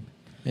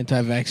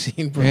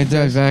 Anti-vaccine.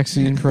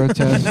 anti-vaccine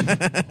protests.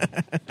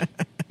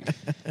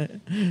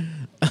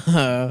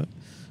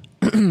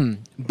 But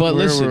Where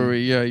listen, were we?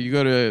 Yeah, you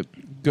go to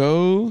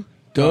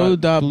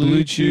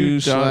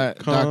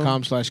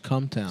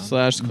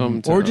go.bluechew.com/cumtown.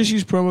 /comtown. Or just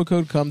use promo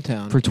code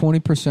Cumtown. For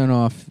 20%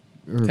 off.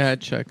 Or at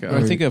checkout. Or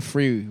I think a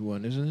free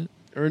one, isn't it?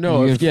 Or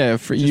no, You if, get- yeah,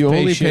 just you pay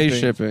only pay shipping.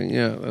 shipping.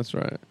 Yeah, that's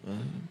right.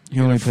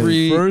 you only pay,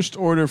 free- First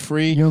order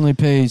free you only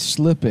pay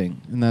slipping,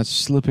 and that's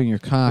slipping your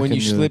cock. when you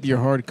into slip your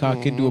hard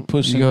cock into a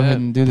pussy. You go ahead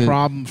and do the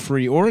problem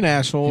free, or an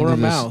asshole, or a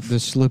into mouth. the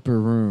slipper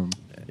room.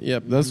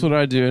 Yep, that's what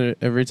I do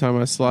every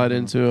time I slide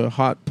into a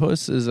hot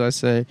puss. Is I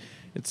say,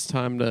 it's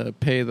time to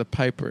pay the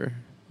piper,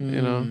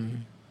 you know,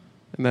 and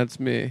that's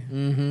me.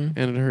 Mm-hmm.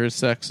 And her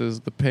sex is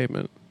the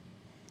payment.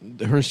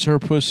 Her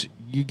puss,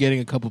 you getting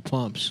a couple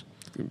pumps.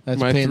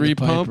 That's my paying 3 the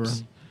piper.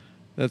 pumps.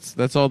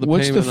 That's all the.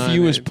 What's the payment I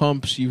fewest make.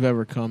 pumps you've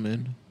ever come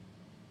in?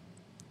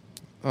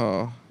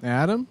 Oh,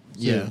 Adam?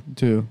 Yeah.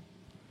 2.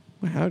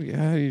 how do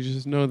you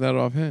just know that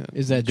offhand?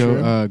 Is that Go,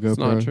 true? GoPro. It's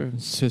not true.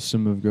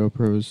 System of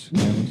GoPros.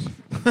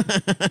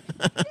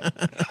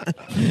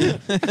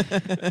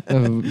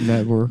 cameras.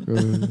 Network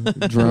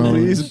of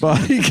drones.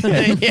 body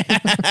cam.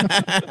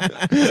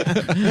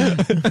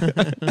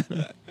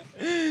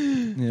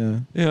 Yeah.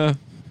 Yeah,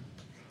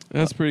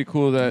 that's pretty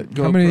cool. That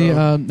How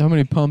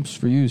many pumps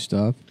for you,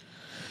 Stop?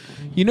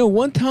 You know,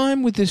 one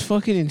time with this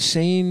fucking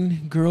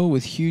insane girl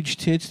with huge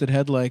tits that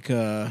had like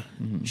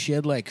she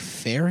had like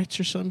ferrets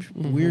or some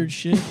weird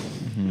shit.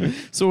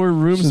 So her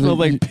room So smelled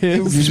that like you-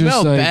 piss. It just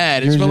smelled like-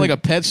 bad. It you're smelled just- like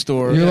a pet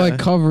store. You're Yeah. like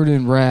covered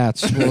in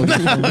rats.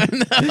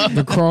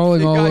 They're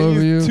crawling They all got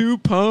over you. 2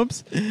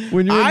 pumps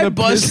when you're in I the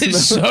busted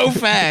piss smell. so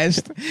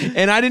fast,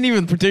 and I didn't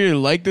even particularly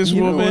like this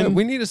You know woman. what?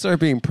 We need to start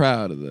being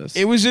proud of this.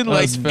 It was in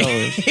like Us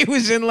fellas. it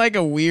was in like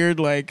a weird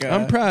like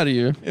I'm proud of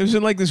you. it was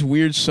in like this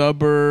weird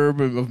suburb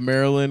of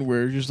Maryland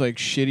where just like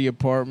shitty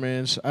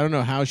apartments. I don't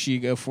know how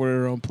she afforded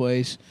her own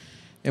place.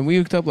 And we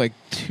hooked up like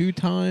 2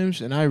 times,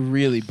 and I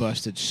really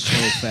busted so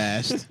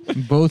fast.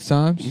 Both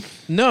times?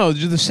 No,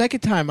 the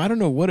second time, I don't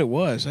know what it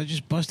was. I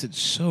just busted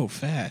so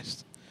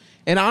fast.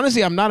 And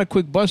honestly, I'm not a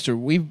quick buster.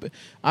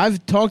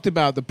 I've talked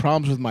about the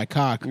problems with my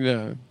cock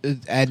Yeah.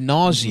 ad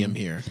nauseum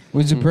here.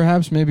 Was it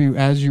perhaps maybe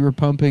as you were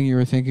pumping, you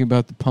were thinking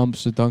about the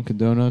pumps at Dunkin'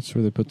 Donuts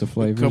where they put the A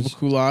flavors? couple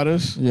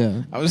culottes.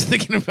 Yeah. I was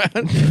thinking about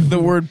the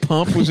word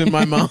pump was in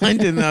my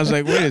mind, and I was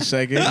like, wait a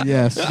second.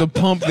 Yes. The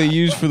pump they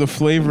use for the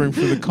flavoring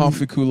for the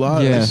coffee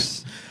culottes.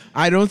 Yes.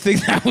 I don't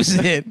think that was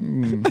it.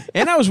 Mm.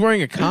 And I was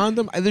wearing a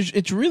condom.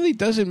 It really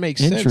doesn't make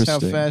sense how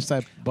Interesting. fast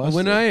I busted.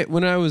 When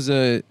I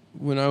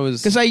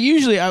was Because I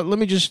usually, let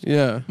me just,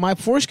 yeah. my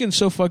foreskin's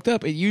so fucked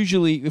up. It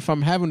usually, if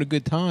I'm having a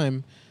good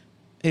time,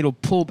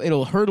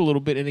 it'll hurt a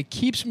little bit, and it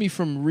keeps me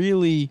from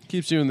really.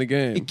 Keeps you in the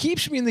game. It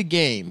keeps me in the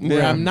game where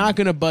Yeah. I'm not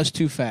gonna bust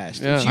too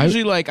fast. Yeah. It's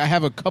usually like I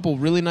have a couple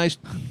really nice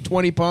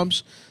 20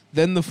 pumps,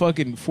 then the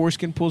fucking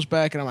foreskin pulls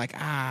back, and I'm like,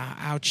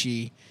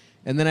 ouchie.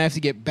 And then I have to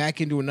get back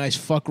into a nice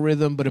fuck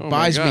rhythm, but it Oh my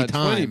buys me God,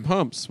 20 time.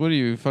 pumps. What are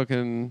you,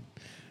 fucking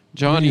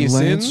Johnny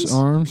Lance Sins?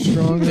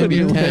 Armstrong?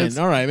 Maybe maybe? 10.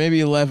 All right, maybe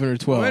 11 or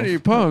 12. 20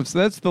 pumps.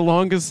 That's the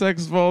longest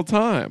sex of all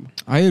time.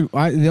 The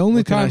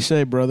only What can I time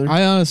say, brother?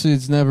 I honestly,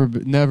 it's never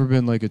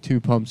been like a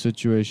 2-pump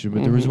situation,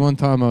 but there was one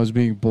time I was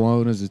being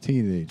blown as a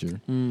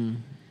teenager.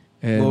 And,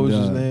 What was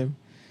his name?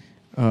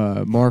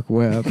 Mark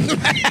Webb.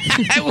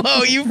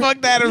 Whoa, you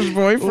fucked Adam's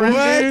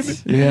boyfriend,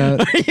 dude? Yeah,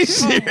 Are you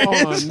serious?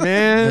 Come on,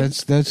 man.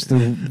 that's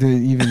the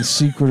even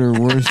secreter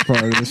worst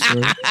part of the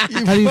story.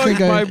 How do you think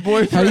my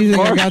boyfriend How do you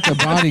think I Mark. got the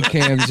body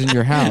cams in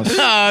your house?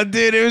 Oh,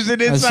 dude, it was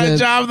an inside said-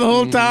 job the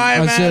whole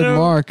time, I said, Adam.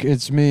 Mark,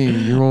 it's me,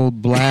 your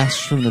old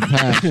blast from the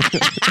past.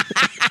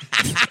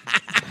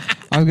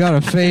 I've got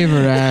a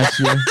favor to ask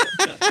you.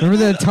 Remember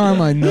that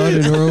time I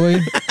nutted early?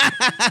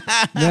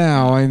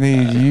 Now I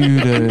need you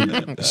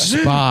to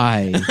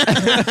spy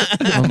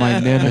on my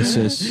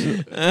nemesis. To see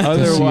if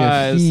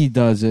Otherwise, he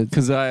does it.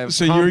 because I have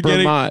So you were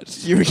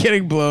compromised.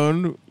 getting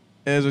blown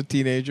as a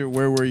teenager.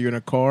 Where were you, in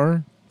a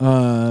car?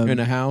 in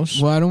a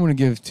house? Well, I don't want to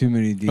give too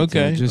many details.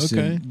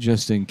 Okay,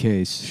 Just in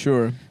case.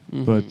 Sure.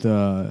 But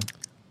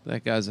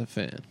that guy's a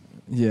fan.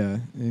 yeah,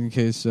 in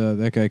case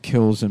that guy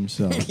kills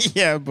himself.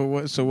 Yeah, but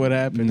what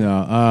happened?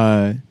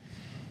 No,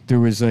 there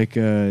was like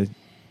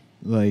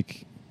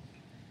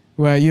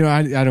well, you know,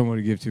 I don't want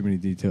to give too many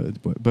details,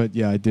 but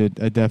yeah, I did.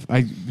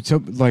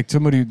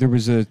 Somebody, there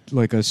was a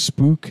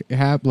spook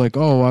like,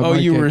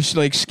 You were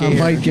like scared. I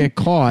might get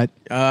caught.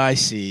 I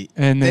see.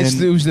 And then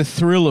it was the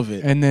thrill of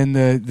it. And then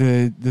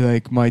the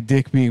like my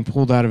dick being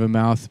pulled out of a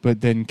mouth,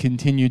 but then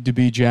continued to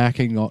be jacked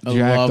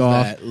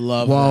off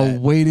while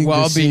waiting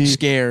while to being see,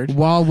 scared,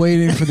 while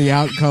waiting for the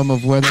outcome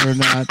of whether or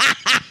not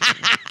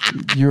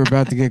you're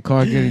about to get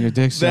caught getting your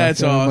dick sucked.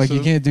 That's awesome. Like,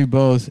 you can't do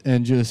both,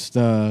 and just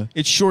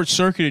it short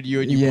circuited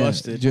you and you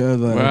busted.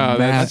 Wow,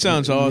 that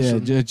sounds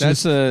awesome. Yeah,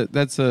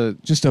 that's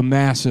just a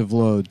massive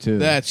load too.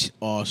 That's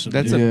awesome.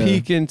 That's a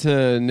peek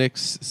into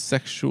Nick's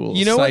sexual.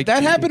 You know psyche. what?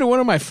 That happened to one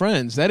of my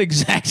friends. That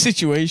exact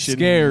situation.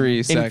 Scary.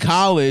 In sex.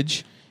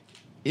 college,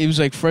 it was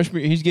like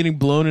freshman. He's getting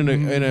blown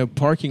in a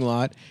parking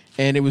lot,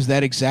 and it was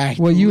that exact.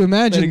 Well, you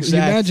imagine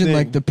thing.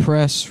 like the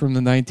press from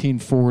the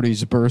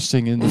 1940s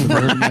bursting into the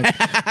room, like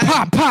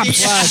pop, pop,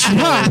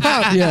 pop,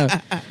 pop, yeah.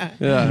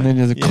 And then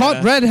you're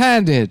caught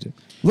red-handed.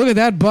 Look at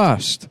that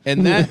bust.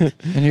 And that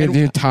and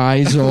your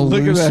ties all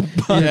look loose. at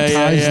that bust. Your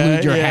ties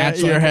loose. Your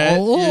hat's your like, hat,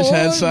 your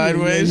head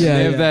sideways. Yeah,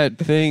 They have that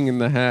thing in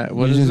the hat.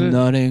 What You're is just it?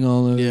 nutting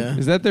all over. Yeah.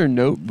 Is that their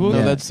notebook? No,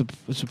 Yeah. that's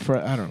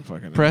I don't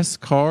fucking know. Press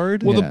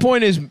card? Well, Yeah. the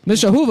point is,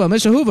 Mr.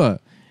 Hoover,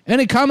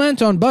 any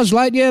comment on Buzz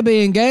Lightyear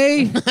being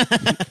gay?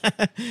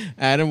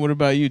 Adam, what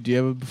about you? Do you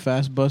have a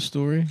fast bus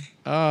story?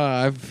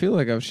 I feel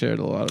like I've shared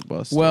a lot of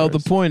bus Well, the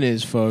stories. point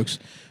is, folks,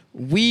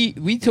 we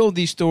told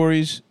these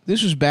stories.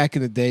 This was back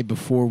in the day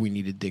before we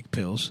needed dick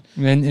pills.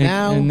 And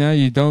Now- now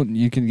you don't.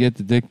 You can get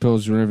the dick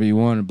pills wherever you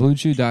want at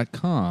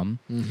BlueChew.com.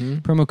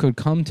 Promo code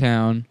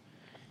CUMTOWN,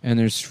 and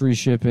there's free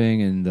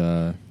shipping.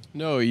 And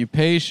No, you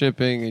pay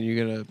shipping and you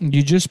get a...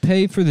 you just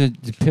pay for the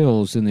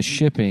pills and the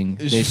shipping.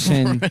 They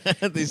send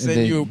They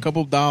send you a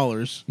couple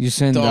dollars you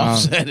send to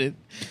offset it.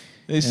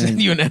 They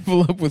send you an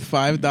envelope with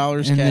 $5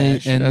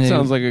 cash. That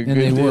sounds like a good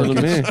deal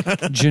to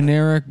me.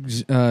 generic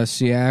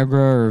Ciagra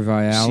or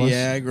Vialis.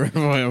 Ciagra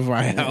or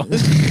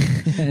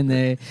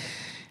Vialis.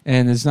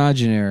 and it's not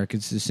generic.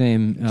 It's the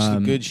same. It's the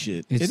good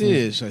shit. It's It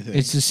is, I think.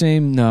 It's the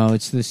same. No,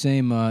 it's the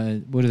same.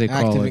 What do they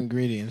call active it?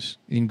 ingredients.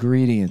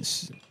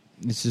 Ingredients.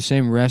 It's the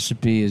same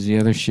recipe as the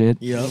other shit.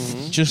 Yep.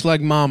 Just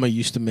like Mama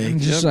used to make.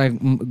 Just like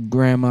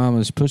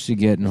grandmama's pussy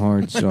getting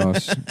hard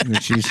sauce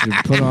that she used to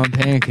put on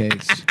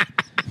pancakes.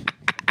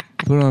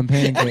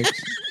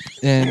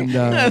 And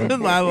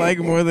I like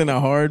more than a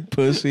hard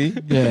pussy.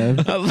 yeah.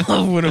 I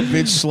love when a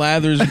bitch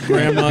slathers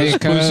grandma's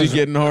pussy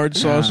getting hard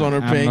sauce on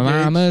her pancakes.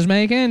 Mama's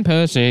making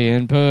pussy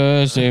and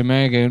pussy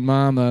making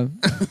mama.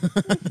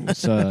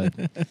 It's a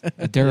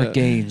Derek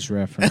Gaines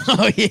reference.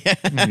 Oh, yeah.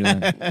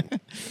 Yeah.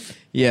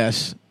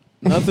 Yes.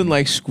 Nothing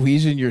like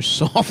squeezing your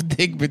soft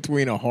dick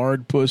between a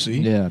hard pussy.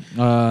 Yeah.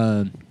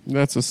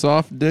 That's a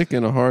soft dick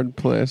in a hard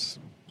place.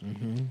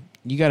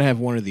 You got to have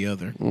one or the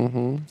other.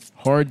 Mm-hmm.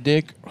 Hard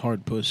dick,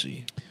 hard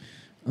pussy.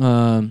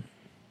 What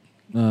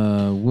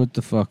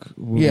the fuck?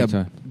 What Yeah, was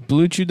I-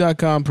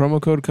 BlueChew.com, promo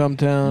code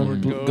CUMTOWN. Or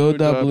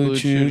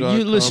Go.BlueChew. go.bluechew.com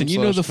You listen, you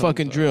know the /CUMTOWN.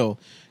 fucking drill.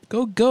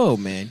 Go,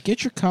 man.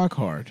 Get your cock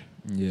hard.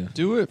 Yeah.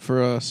 Do it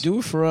for us. Do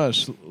it for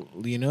us,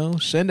 you know?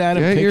 Send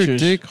Adam Get pictures. your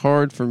dick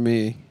hard for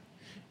me.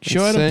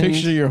 Show Adam Send-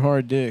 pictures of your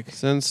hard dick.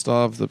 Send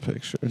Stav the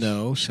pictures.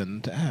 No, send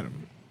them to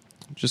Adam.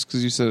 Just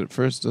because you said it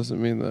first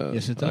doesn't mean that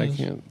Yes, it I does.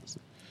 can't.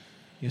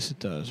 Yes, it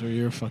does. Or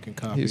you're a fucking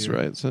copy. He's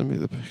right. Send me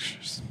the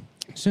pictures.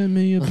 Send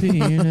me a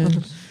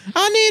penis.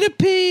 I need a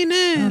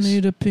penis. I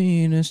need a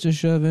penis to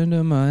shove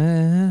into my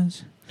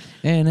ass.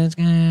 And it's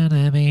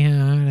gotta be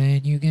hard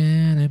and you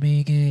gotta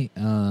be gay.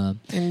 And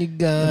you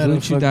got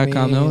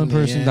BlueChew.com. The only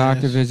person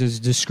doctor visits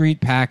discreet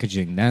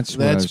packaging. That's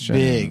what I was That's trying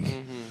to- big.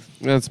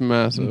 That's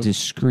massive.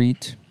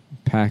 Discreet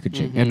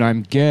packaging. And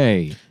I'm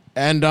gay.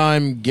 And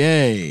I'm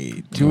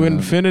gay to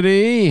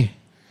infinity.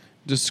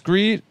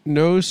 Discreet,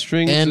 no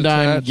strings And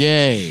attached. I'm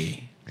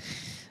gay.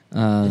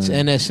 It's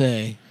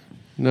NSA.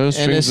 No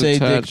strings NSA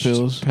dick attached.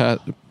 pills.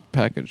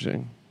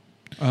 Packaging.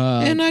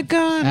 And I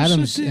got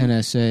Adam's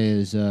NSA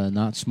is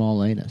not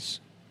small anus.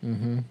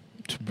 Mm-hmm.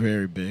 It's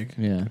very big.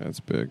 Yeah.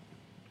 That's big.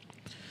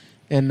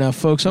 And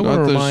folks, I Not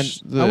want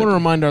to the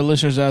remind our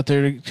listeners out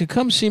there to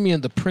come see me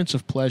on the Prince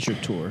of Pleasure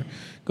tour.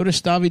 Go to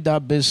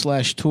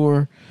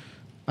stavi.biz/tour.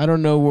 I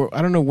don't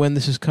know when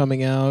this is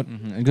coming out.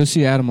 Mm-hmm. And go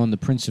see Adam on the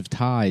Prince of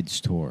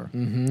Tides tour.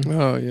 Mm-hmm.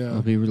 Oh, yeah.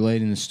 I'll be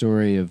relating the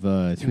story of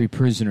 3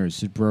 prisoners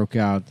who broke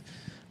out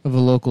of a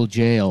local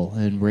jail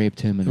and raped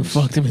him and Who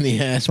fucked him in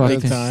the ass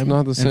big time.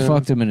 Not the and same.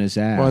 fucked him in his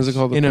ass. Why is it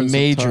called the In a Prince of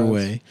major Tides?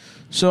 way.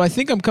 So I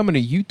think I'm coming to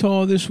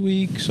Utah this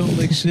week, Salt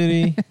Lake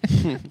City.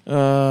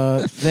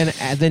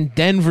 Then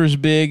Denver's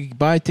big.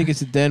 Buy tickets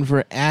to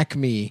Denver,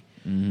 Acme,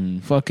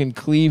 fucking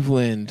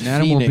Cleveland, And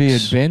Adam Phoenix. will be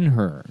at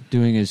Ben-Hur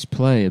doing his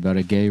play about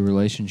a gay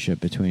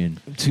relationship between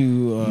to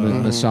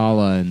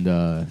Masala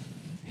and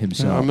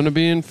himself. I'm going to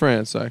be in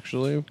France,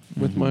 actually,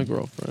 with my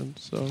girlfriend.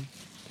 So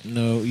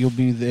No, you'll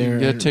be there.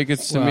 get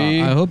tickets to Well,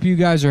 me. I hope you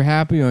guys are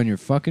happy on your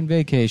fucking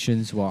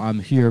vacations while I'm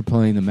here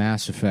playing the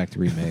Mass Effect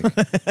remake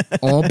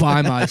all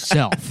by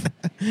myself.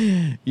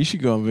 You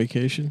should go on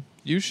vacation.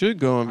 You should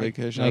go on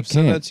vacation. I I've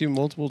said can't. that to you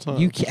multiple times.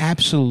 You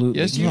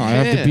absolutely. Yes, you No, I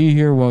have to can. be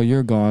here while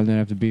you're gone, then I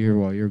have to be here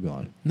while you're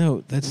gone.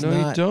 No, that's No,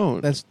 not. you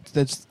don't.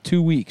 That's 2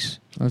 weeks.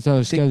 That's how the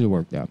Take- schedule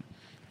worked out.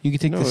 You can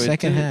take No, the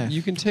second half.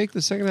 You can take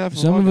the second half.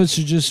 Some of August.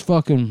 us are just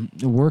fucking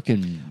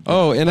working.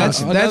 Oh, and that's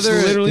That's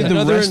another, literally the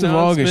another rest of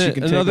August you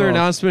can take Another off.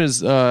 announcement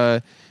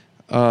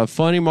is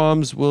Funny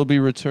Moms will be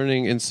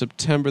returning in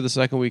September, the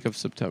second week of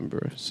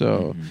September.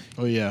 So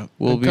Oh yeah,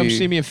 We'll come be-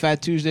 see me at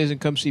Fat Tuesdays and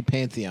come see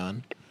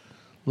Pantheon.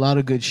 A lot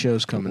of good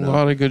shows coming a up.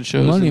 lot of good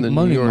shows money, in the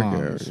money New York moms.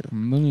 area.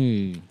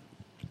 Money.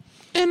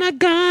 And I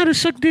gotta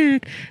suck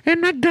dick,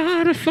 and I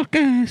gotta fuck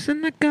ass,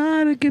 and I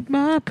gotta get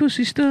my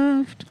pussy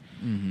stuffed.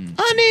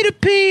 I need a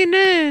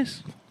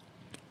penis,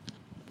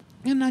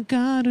 and I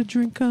gotta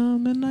drink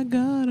cum, and I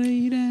gotta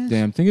eat ass.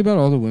 Damn, think about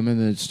all the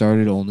women that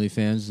started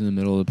OnlyFans in the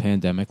middle of the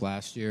pandemic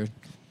last year,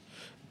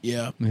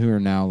 Yeah, who are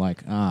now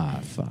like,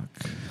 fuck.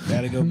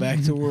 gotta go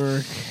back to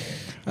work.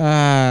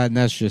 And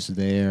that's just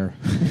there.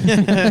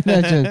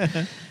 That's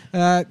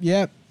just,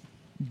 yep.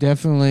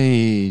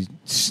 Definitely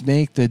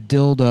snake the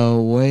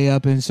dildo way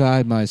up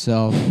inside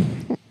myself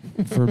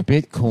for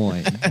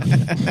Bitcoin.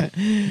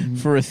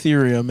 For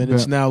Ethereum, and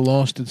it's now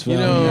lost its You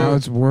value. know- Now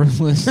it's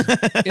worthless.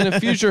 In a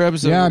future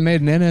episode, Yeah, I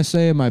made an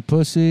NSA of my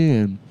pussy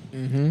and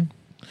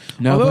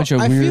now Although a bunch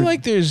of I weird. feel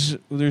like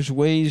there's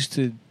ways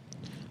to.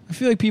 I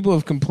feel like people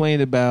have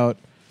complained about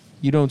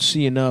you don't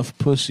see enough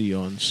pussy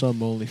on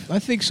some only. I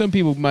think some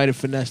people might have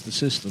finessed the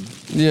system.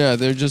 yeah,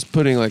 they're just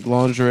putting like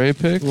lingerie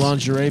pics.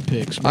 Lingerie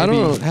pics. I maybe.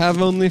 don't have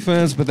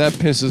OnlyFans, but that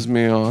pisses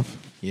me off.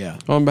 Yeah.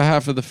 On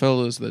behalf of the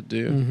fellas that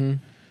do. Mm-hmm.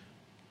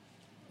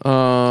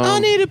 I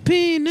need a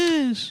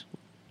penis.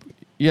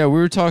 Yeah, we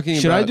were talking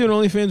Should about... I do an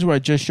OnlyFans where I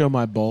just show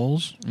my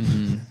balls?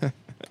 Mhm.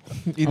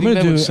 You I'm think that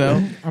gonna would sell?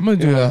 I'm gonna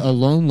do Yeah. a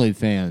lonely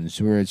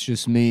fans where it's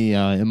just me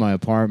in my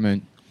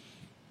apartment,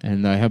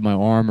 and I have my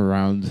arm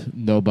around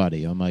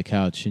nobody on my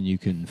couch, and you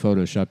can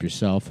Photoshop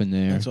yourself in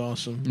there That's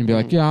awesome. and be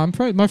like, "Yeah,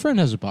 my friend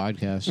has a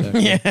podcast."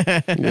 Actually. Yeah,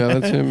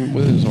 that's him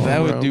with his arm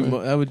That would around do. me.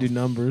 That would do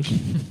numbers.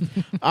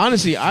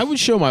 Honestly, I would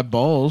show my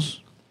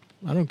balls.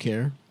 I don't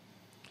care.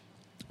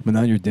 But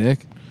not your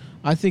dick.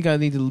 I think I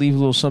need to leave a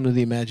little something to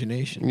the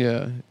imagination.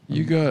 Yeah,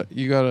 you gotta...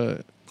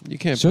 You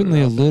can't... put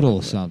Certainly it a out there.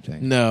 little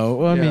something. No,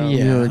 well, I mean,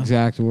 yeah, Your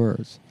exact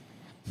words.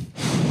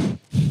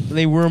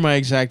 they were my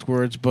exact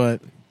words,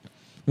 but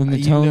And the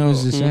You tone know-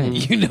 was the same.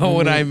 you know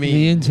what I mean.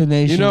 The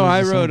intonation. You know, was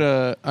I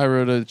the same.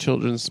 wrote a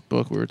children's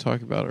book we were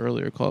talking about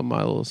earlier called My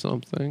Little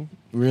Something.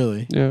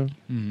 Really, Yeah.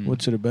 Mhm.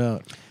 what's it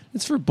about?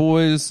 It's for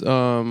boys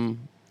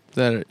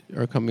that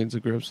are coming to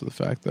grips with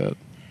the fact that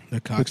The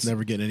cock's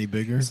never getting any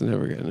bigger. it's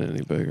never getting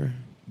any bigger.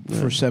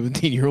 For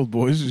 17-year-old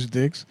boys whose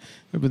dicks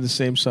have been the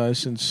same size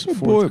since Well,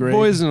 fourth grade.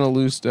 boys in a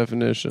loose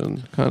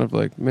definition, kind of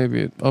like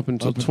maybe up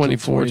until Up until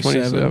 24,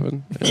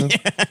 27.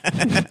 27.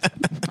 Yeah.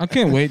 I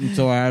can't wait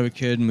until I have a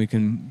kid and we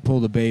can pull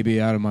the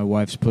baby out of my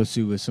wife's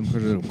pussy with some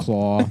kind of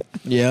claw.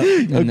 Yeah. A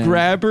And then-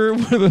 grabber?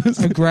 One of those.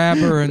 A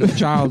grabber, and the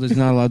child is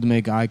not allowed to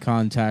make eye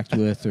contact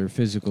with or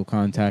physical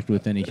contact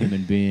with any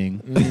human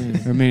being.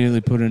 They're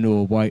immediately put into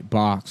a white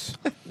box.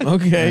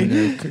 Okay. And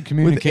they're With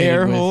communicated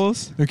air with.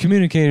 holes? They're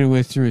communicated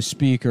with through a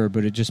speaker,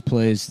 but it just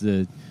plays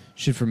the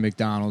shit from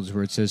McDonald's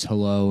where it says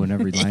hello in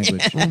every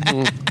language.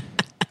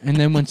 And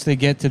then once they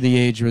get to the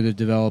age where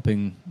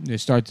they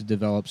start to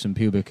develop some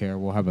pubic hair,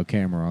 we'll have a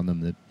camera on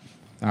them that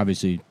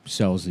obviously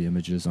sells the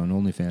images on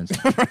OnlyFans.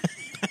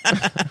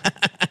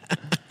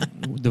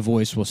 The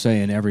voice will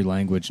say in every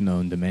language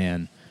known to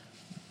man,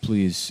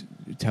 please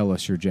tell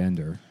us your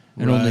gender.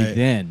 And only Right.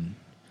 then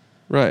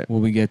Right. will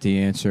we get the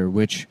answer,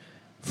 which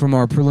from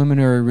our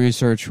preliminary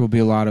research will be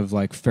a lot of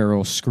like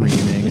feral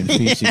screaming and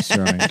feces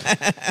throwing.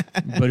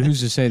 But who's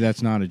to say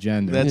that's not a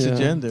gender? That's Yeah. a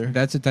gender.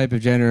 That's a type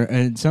of gender,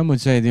 and some would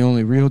say the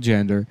only real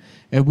gender,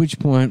 at which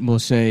point we'll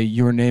say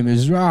your name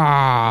is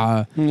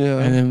Ra, Yeah.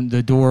 and then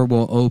the door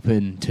will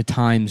open to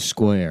Times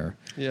Square,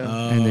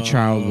 yeah. and the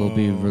child will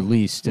be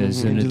released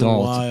as an Into the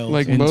adult wild.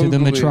 Like into the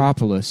Mowgli.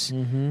 metropolis,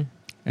 Mm-hmm.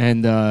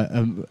 and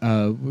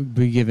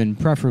be given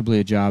preferably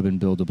a job in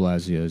Bill de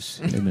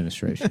Blasio's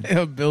administration.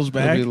 Bill's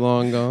They'll back. be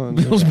long gone.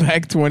 Bill's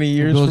back 20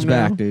 years Bill's from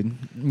back, now. dude.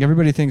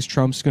 Everybody thinks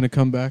Trump's going to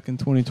come back in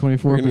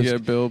 2024. We're going but to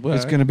get Bill back.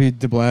 It's going to be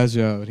de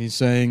Blasio, and he's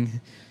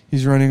saying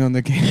he's running on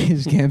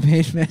his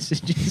campaign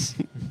messages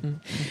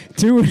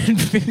to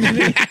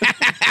infinity.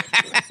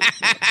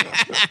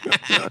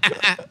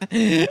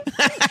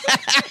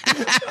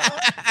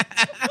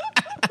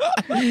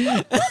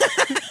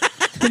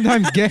 And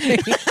I'm gay.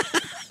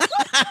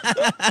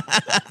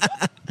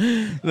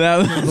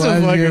 That's a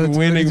Blasio fucking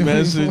winning 2024.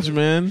 message,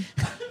 man.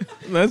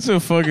 That's a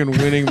fucking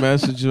winning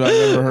message if I've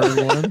ever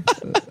heard one.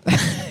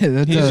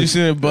 that He's does. just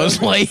in a Buzz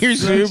Lightyear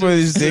suit, but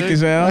his dick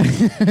is out.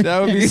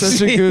 That would be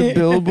such a good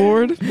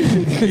billboard.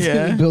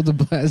 Yeah. Bill de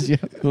Blasio.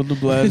 Bill de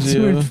To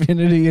Blasio.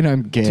 infinity and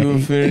I'm gay. To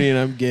infinity and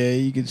I'm gay.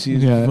 You can see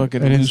his Yeah,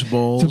 fucking and loose De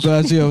balls.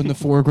 Blasio in the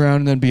foreground,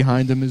 and then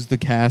behind him is the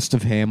cast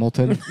of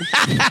Hamilton.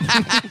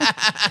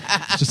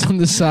 Just on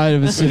the side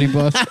of a city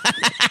bus.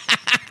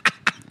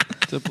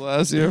 De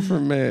Blasio for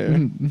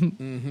mayor.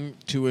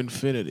 To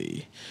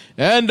infinity.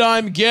 And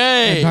I'm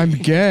gay. And I'm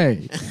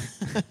gay.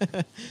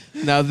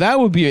 Now, that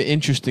would be an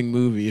interesting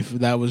movie if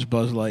that was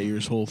Buzz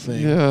Lightyear's whole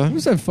thing. Yeah. What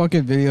was that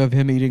fucking video of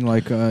him eating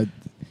like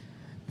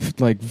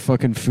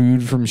fucking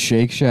food from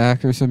Shake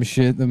Shack or some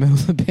shit in the middle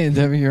of the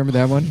pandemic? You remember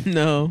that one?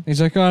 No.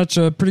 He's like, oh, it's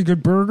a pretty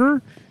good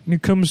burger. And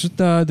it comes with,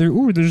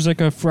 there's like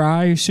a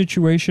fry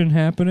situation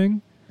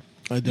happening.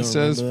 I don't He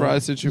says remember fry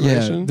that.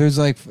 situation. Yeah, there's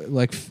like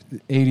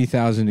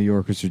 80,000 New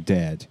Yorkers are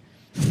dead.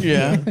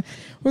 Yeah.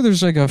 Well,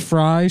 there's like a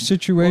fry Well, he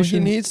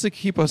situation. needs to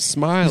keep us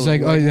smiling. He's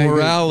like, Like, oh, yeah,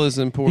 morale is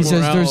He important.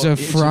 says Morale there's a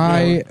is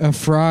fry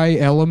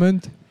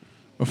element.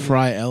 A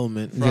fry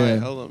element. Fry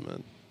Yeah.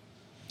 element.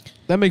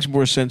 That makes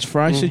more sense.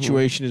 Fry Mhm.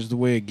 situation is the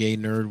way a gay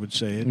nerd would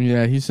say it.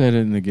 Yeah, he said it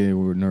in the gay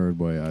word nerd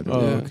way. Oh,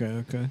 Yeah.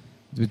 okay.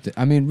 But,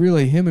 I mean,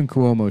 really, him and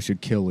Cuomo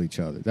should kill each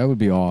other. That would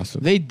be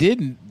awesome. They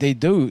didn't. They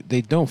do. They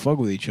don't fuck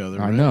with each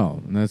other. I right?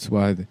 know, and that's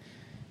why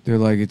they're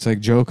like, it's like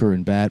Joker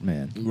and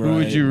Batman. Who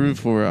would you root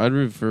for? I'd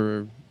root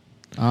for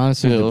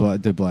Honestly, Bill.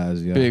 De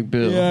Blasio. Big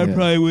Bill. I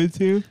probably would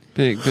too.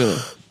 Big Bill.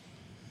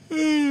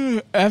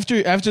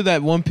 After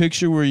that one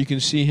picture where you can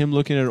see him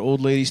looking at an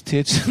old lady's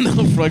tits in the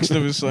reflection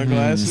of his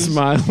sunglasses,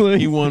 Smiling.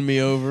 he won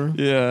me over.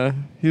 Yeah,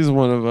 he's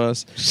one of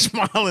us.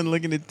 Smiling,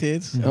 looking at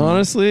tits,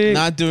 Honestly,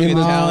 not doing in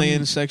the-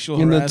 Italian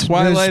sexual in the harassment.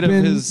 twilight of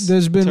his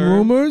There's been term.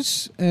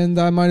 rumors, and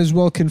I might as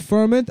well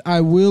confirm it.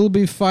 I will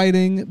be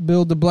fighting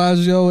Bill de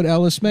Blasio at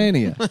Ellis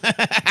Mania.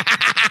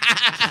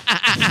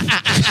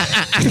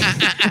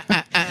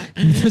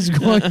 There's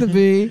going to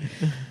be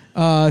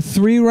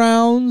 3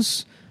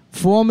 rounds,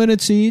 4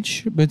 minutes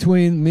each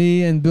between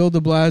me and Bill de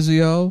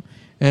Blasio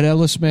at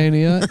Ellis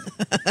Mania,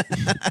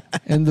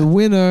 and the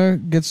winner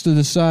gets to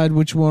decide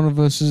which one of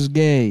us is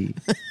gay.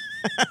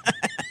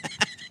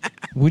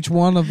 Which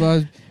one of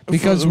us?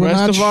 Because for the we're rest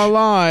not of our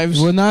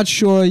lives. we're not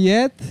sure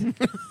yet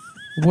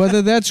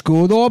whether that's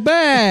good or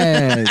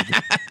bad.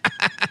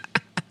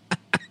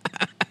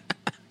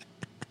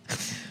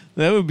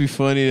 That would be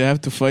funny to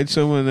have to fight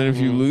someone, and then if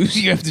you lose,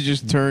 you have to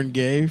just turn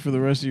gay for the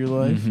rest of your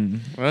life. Mhm.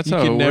 That's You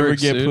how can it never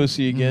works, get dude.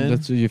 pussy again.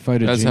 That's you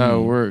fight a That's genie. how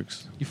it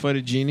works. You fight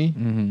a genie?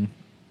 Mhm.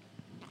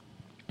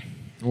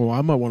 Well,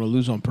 I might want to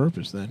lose on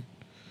purpose then.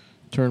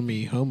 Turn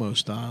me homo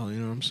style, you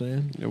know what I'm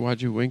saying? Yeah,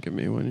 why'd you wink at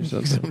me when you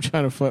said 'Cause I'm that?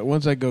 trying to fuck.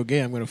 Once I go gay,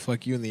 I'm going to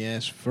fuck you in the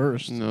ass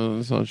first. No,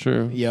 that's not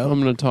true. Yup. I'm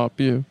gonna top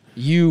you.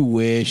 You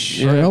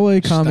wish. Are LA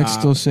comics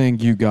Stop. still saying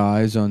 "you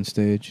guys" on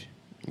stage?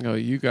 Oh,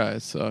 you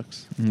guys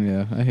sucks.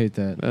 Yeah, I hate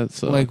that. That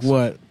sucks. Like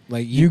what?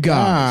 Like You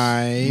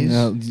guys.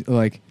 No,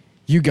 like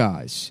you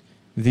guys.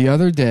 The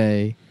other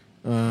day,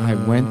 I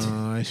went-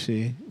 I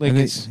see. Like and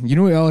it's you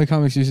know what LA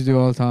comics used to do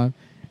all the time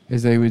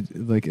is they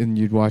would like, and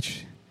you'd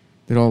watch,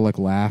 they'd all like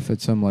laugh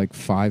at some like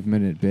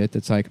 5-minute bit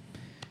that's like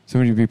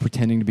somebody would be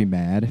pretending to be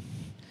mad,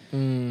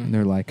 and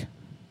they're like,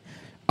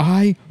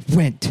 I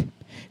went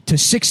to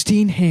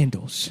 16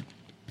 handles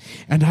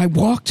and I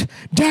walked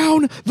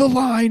down the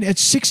line at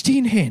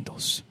 16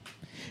 handles.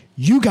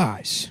 You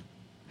guys,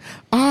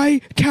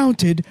 I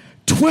counted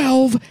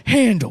 12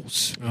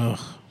 handles. Ugh.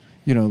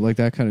 You know, like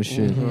that kind of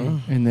shit.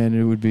 And then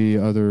it would be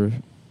other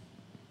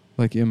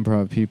like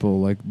improv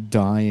people like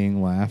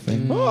dying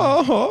laughing.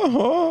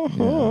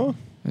 Yeah.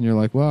 And you're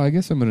like, well, I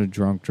guess I'm going to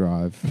drunk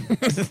drive.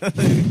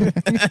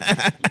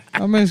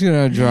 I'm just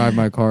going to drive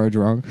my car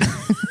drunk.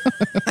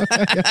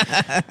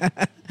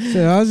 So,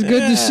 it was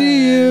good to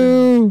see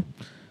you.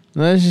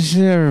 Nice to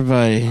see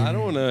everybody. I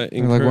don't want to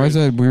You're like, why is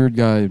that weird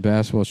guy in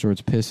basketball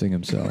shorts pissing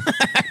himself?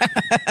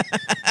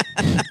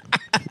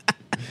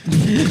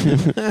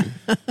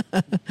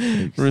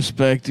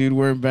 Respect, dude.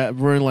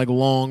 Wearing like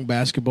long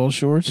basketball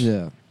shorts.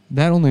 Yeah.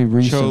 That only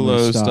recently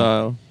Cholo stopped.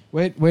 style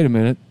Wait a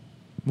minute.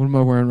 What am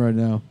I wearing right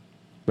now?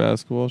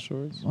 basketball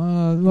shorts?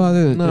 Well,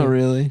 Not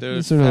really.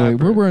 They're sort of like, we're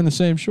fabric. wearing the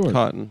same shorts.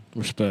 Cotton.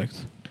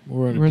 Respect.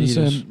 We're We're in the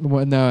Adidas. same.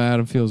 Well, now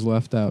Adam feels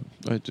left out.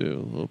 I do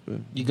a little bit.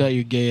 You got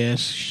your gay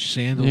ass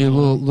sandals. Yeah,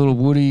 on. little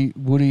Woody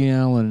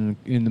Allen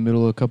in the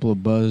middle of a couple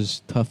of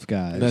buzz tough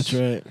guys. That's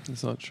right.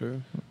 It's not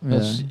true.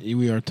 That's,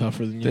 we are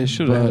tougher than you. They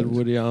should have had Buzz.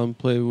 Woody Allen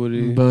play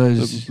Woody.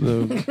 Buzz.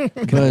 The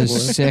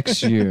Buzz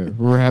sexier.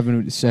 We're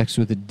having sex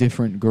with a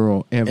different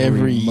girl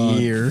every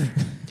month. year.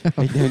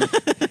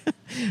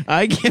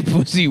 I get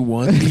pussy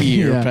once a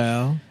year, Yeah.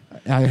 pal.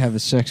 I have a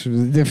sex with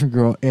a different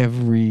girl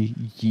every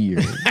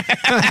year.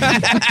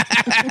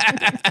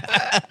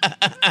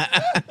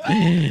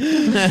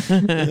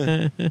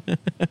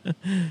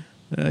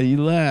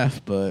 You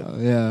laugh, but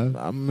Yeah.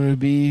 I'm gonna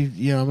be,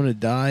 I'm gonna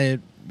die at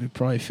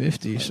probably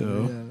 50.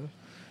 So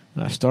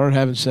I started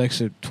having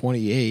sex at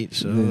 28.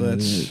 So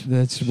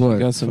that's You what.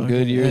 got some fucking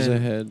good years head.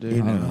 ahead, dude.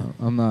 You I know.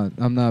 don't know.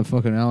 I'm not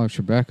fucking Alex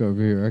Trebek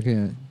over here. I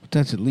can't.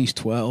 That's at least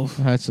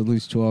 12. That's at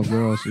least 12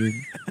 girls, dude.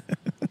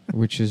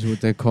 Which is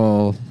what they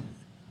call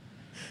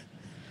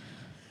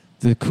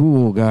the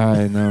cool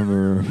guy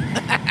number.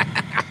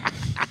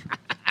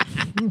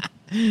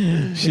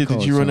 Shit,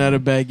 did you run out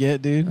of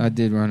baguette, dude? I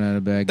did run out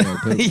of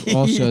baguette. But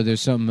also,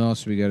 there's something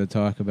else we got to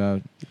talk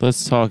about.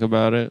 Let's talk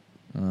about it.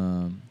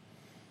 What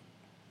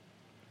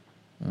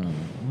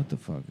the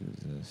fuck is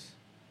this?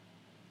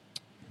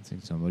 I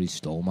think somebody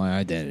stole my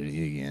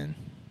identity again.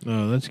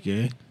 Oh, that's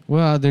gay.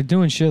 Well, they're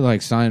doing shit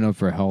like signing up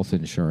for health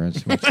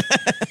insurance. Which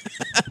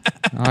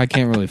I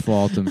can't really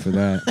fault them for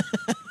that.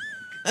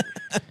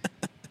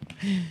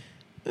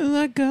 And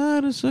I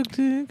gotta suck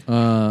dick.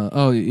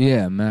 Oh,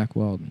 yeah, Mac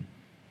Weldon.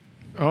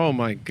 Oh,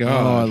 my Oh, I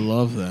God.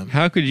 love them.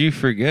 How could you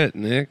forget,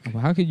 Nick?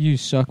 How could you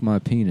suck my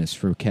penis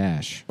for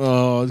cash?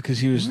 Oh, because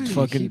he was Why do you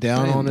fucking keep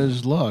down saying on that?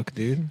 his luck,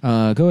 dude.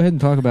 Go ahead and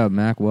talk about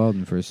Mac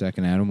Weldon for a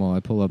second, Adam, while I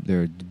pull up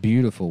their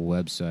beautiful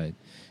website.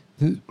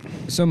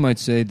 Some might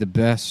say the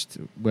best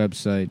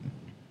website.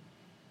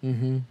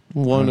 Mm-hmm.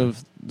 One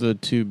of the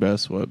two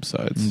best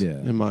websites, Yeah.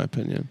 in my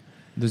opinion.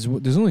 There's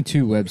only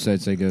two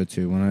websites I go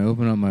to when I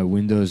open up my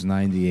Windows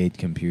 98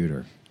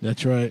 computer.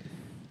 That's right.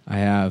 I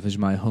have is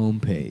my home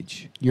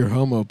page. Your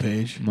homo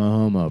page. My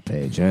homo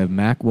page. I have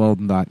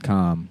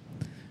MacWeldon.com,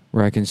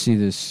 where I can see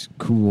this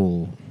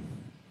cool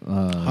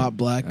Hot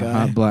black guy.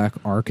 hot black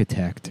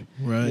architect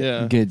Right.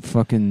 Yeah. get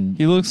fucking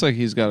He looks like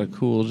he's got a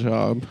cool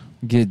job.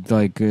 get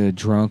like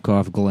drunk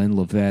off Glenn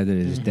Levet at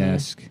his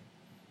desk.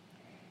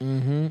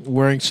 Mm-hmm.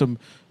 Wearing some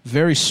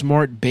very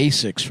smart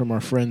basics from our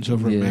friends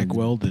over Yeah. at Mac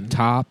Weldon.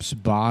 Tops,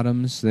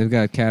 bottoms. They've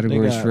got They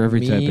categories got for every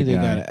me, type of they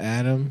guy. got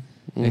Adam.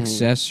 Mhm.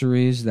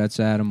 Accessories, that's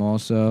Adam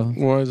also.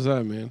 What does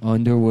that mean?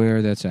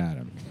 Underwear, that's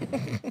Adam.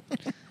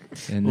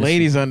 And this-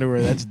 Ladies'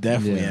 underwear, that's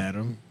definitely Yeah.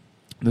 Adam.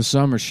 The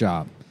summer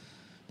shop.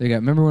 They got.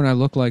 Remember when I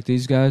looked like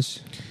these guys?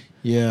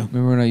 Yeah.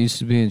 Remember when I used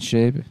to be in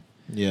shape?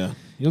 Yeah.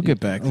 You'll get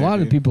back A there. lot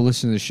of dude. people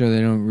listen to the show.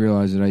 They don't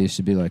realize that I used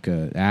to be like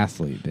an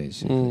athlete,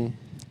 basically. Mm.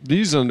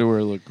 These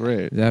underwear look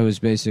great. That was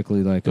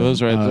basically like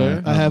Those right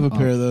there? I have a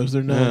pair of those.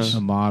 They're nice.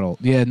 A model.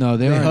 Yeah, no,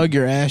 They aren't- hug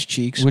your ass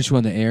cheeks. Which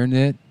one? The air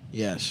knit?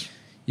 Yes.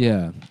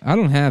 Yeah, I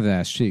don't have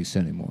ass cheeks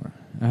anymore.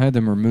 I had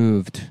them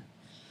removed.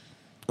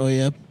 Oh,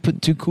 yeah?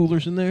 Put 2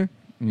 coolers in there?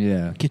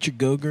 Yeah. Get your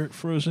Go-Gurt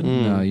frozen?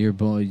 Mm. No,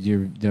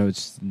 no,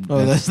 it's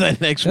Oh, that's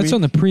that next that's week?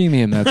 on the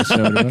premium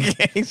episode. Right?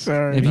 Okay,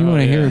 sorry. If you want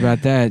to hear yeah.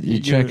 about that, you You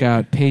check do.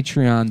 out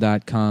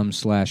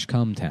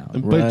patreon.com/cumtown.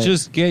 But Right.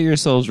 just get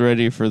yourselves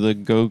ready for the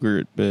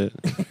Go-Gurt bit.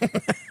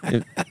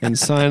 And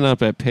sign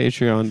up at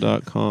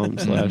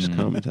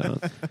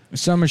patreon.com/cometown.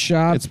 Summer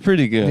shop. It's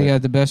pretty good. They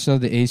got the best of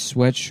the Ace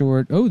sweat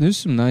short. Oh, there's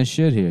some nice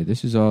shit here.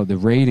 This is all the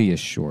radius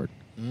short.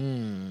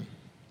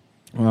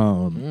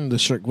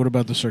 What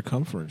about the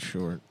circumference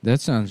short? That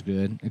sounds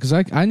good. Because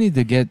I need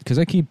to get, because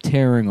I keep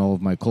tearing all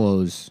of my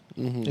clothes.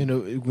 Mhm. You know,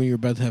 when you're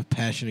about to have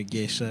passionate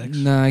gay sex?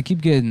 Nah, I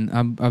keep getting,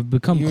 I've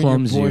become You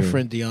clumsier. and your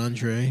boyfriend,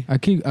 DeAndre.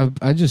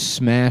 I just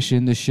smash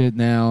into shit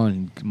now,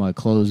 and my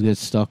clothes get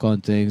stuck on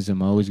things.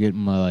 I'm always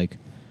getting my like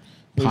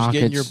He was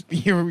getting pockets.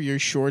 your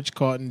shorts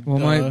caught in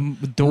My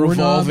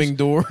revolving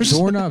doors.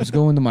 doorknobs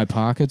go into my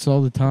pockets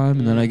all the time,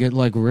 and then I get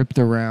like ripped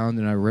around,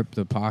 and I rip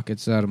the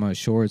pockets out of my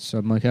shorts.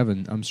 I'm like,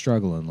 I'm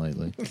struggling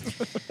lately.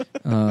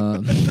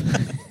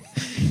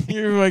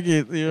 You're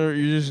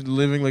just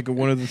living like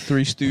one of the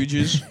Three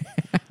Stooges.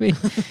 I mean,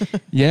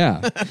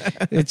 yeah,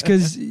 it's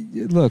because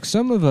look,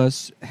 some of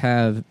us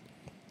have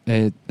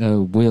a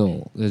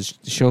will, as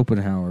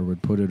Schopenhauer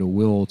would put it, a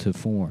will to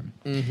form,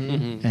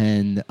 Mhm.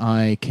 and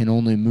I can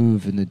only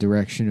move in the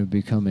direction of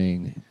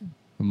becoming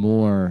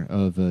more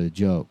of a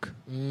joke,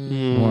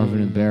 more of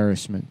an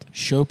embarrassment.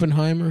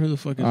 Schopenhauer? Who the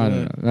fuck is I that?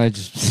 don't know. I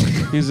just,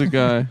 He's a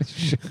guy.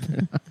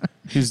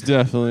 He's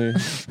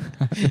definitely.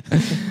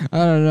 I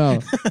don't know.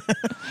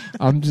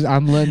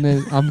 I'm letting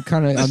it. I'm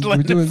kind of. Just let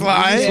it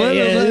fly.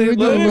 Let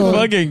Let it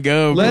fucking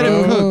go, Let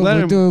bro. him cook. Let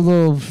We're him doing a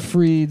little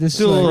free. This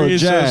do a is little free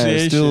jazz.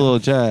 association. Do a little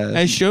jazz.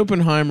 As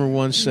Schopenhauer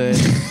once said,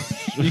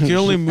 you can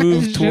only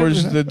move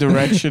towards the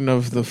direction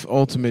of the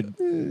ultimate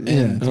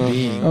end Uh-huh.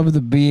 being. of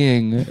the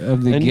being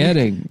of the And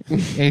getting.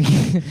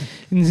 It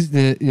is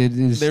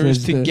There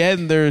is to get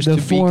and there is to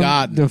be form,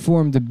 gotten. the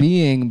form to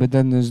being, but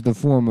then there's the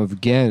form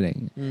of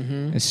getting.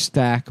 Mm-hmm. A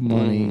stack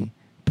money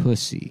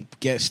pussy,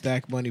 Get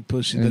stack money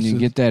pussy. and you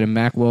get that at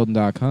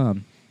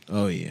MacWeldon.com.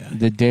 Oh, yeah.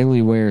 The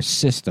Daily Wear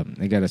system.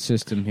 They got a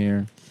system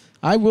here.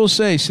 I will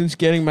say, since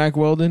getting Mac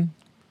Weldon,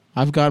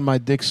 I've got my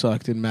dick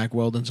sucked in Mac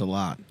Weldon's a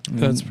lot.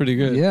 That's pretty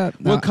good. Yeah.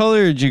 What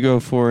color did you go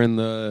for in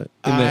the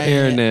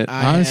air knit?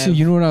 Honestly,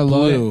 you know what I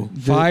blue. love?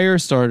 Fire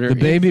starter, The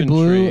baby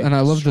blue, infantry, and I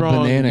love the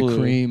strong banana blue.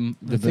 cream.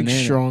 I think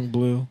strong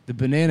blue. The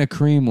banana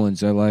cream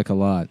ones I like a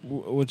lot.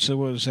 What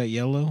was that,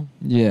 yellow?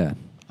 Yeah.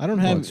 I don't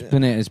Well, have...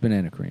 it's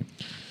banana cream.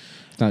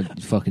 It's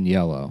not fucking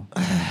yellow.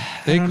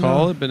 They don't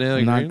call know. it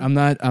banana I'm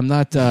not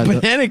green.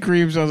 Banana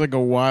cream sounds like a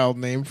wild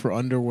name for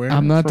underwear.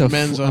 I'm not for the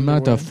men's I'm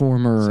not the underwear.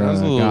 former Sounds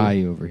a little-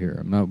 guy over here.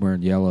 I'm not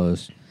wearing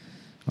yellows.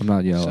 I'm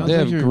not yellow. Sounds They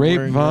like have you're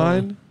wearing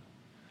grapevine,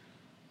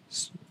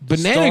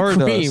 Banana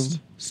cream.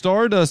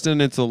 Stardust,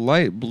 and it's a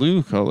light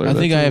blue color. I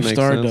think I have That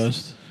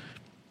Stardust.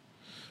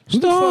 Who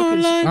the fuck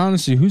is,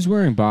 honestly, who's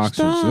wearing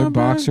boxers? Are there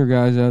boxer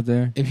guys out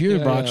there? If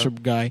you're a boxer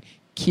guy,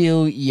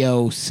 kill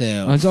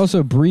yourself. It's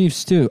also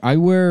briefs, too. I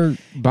wear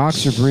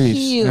boxer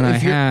briefs, and I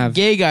have...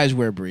 Gay guys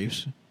wear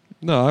briefs.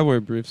 No, I wear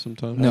briefs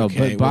sometimes. No,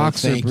 Okay, but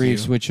boxer thank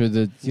briefs, you. which are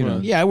the, you know...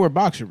 Yeah, I wear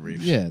boxer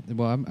briefs. Yeah,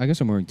 well, I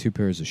guess I'm wearing 2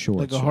 pairs of shorts.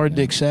 Like a right hard now.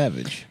 dick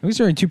savage. I was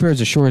wearing 2 pairs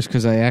of shorts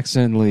because I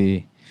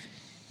accidentally...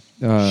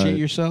 Shit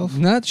yourself?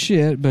 Not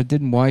shit, but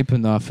didn't wipe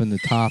enough in the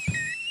top.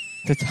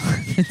 The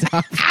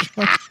top.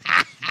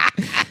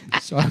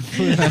 So I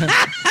put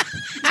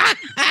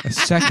a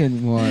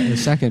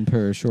second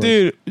pair of shorts.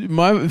 Dude,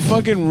 my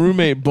fucking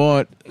roommate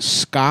bought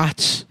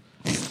Scott's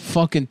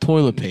fucking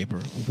toilet paper.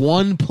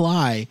 1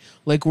 ply,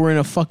 like we're in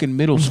a fucking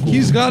middle school.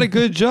 He's got a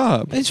good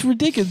job. It's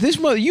ridiculous. This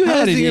mother, you How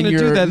had is it he in gonna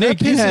your... do that? Nick,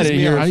 That you had pisses it in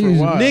me your off. for a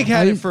while. Nick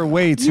had it for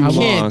way too You long.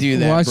 can't do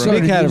that, Well, I bro.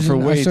 started Nick had it using, for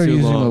way I started too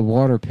using long. a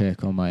water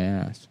pick on my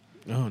ass.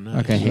 Oh, no.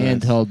 Like a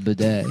handheld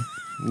bidet.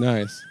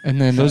 Nice. And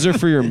then... Those are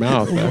for your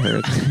mouth. That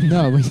hurts.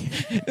 No,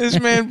 This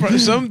man,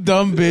 some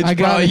dumb bitch I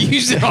got probably it.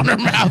 used it on her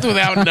mouth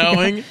without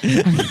knowing.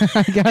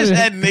 I got Just it.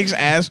 had Nick's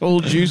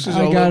asshole juices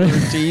I all got over it.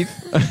 her teeth.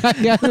 I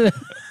got it.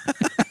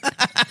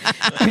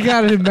 I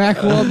got it at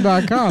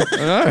MacWeldon.com.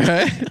 All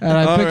right. And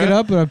I pick it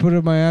up and I put it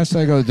in my ass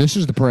and I go, "This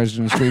is the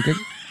president speaking."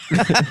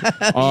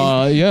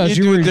 Yes,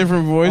 You do a reached-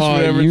 different voice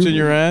whenever it's in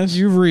your ass.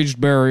 You've reached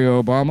Barry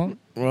Obama.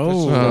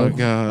 Oh,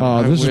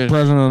 God. This is wish.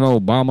 President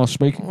Obama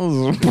speaking.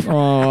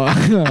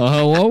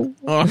 Hello.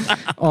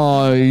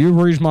 You've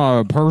reached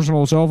my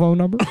personal cell phone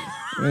number.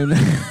 And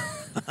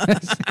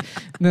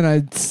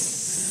then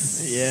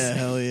Yeah,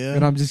 hell yeah.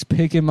 and I'm just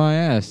picking my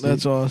ass.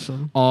 That's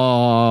awesome.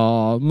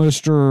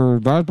 Mr.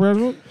 Vice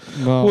President.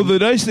 Well, the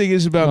nice thing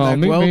is about Mac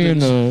meet me in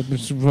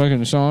Weldon's, the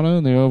fucking sauna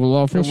in the Oval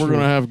Office. we're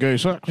gonna have gay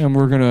sex. And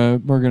we're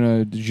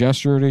gonna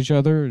gesture at each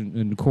other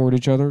and court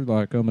each other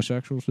like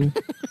homosexuals do.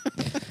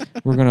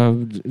 We're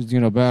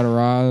gonna bat our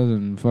eyes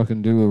and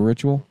fucking do a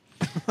ritual.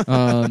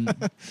 Well,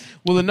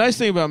 the nice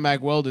thing about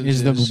Mac Weldon's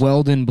Is the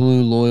Weldon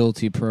Blue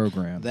loyalty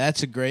program,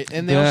 that's a great,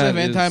 and they also have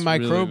That is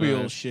antimicrobial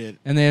really nice. shit.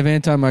 and they have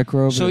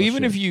antimicrobial. So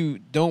even shit. if you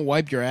don't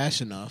wipe your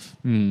ass enough,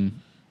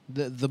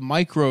 the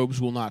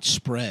microbes will not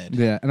spread.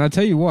 yeah, and I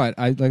tell you what,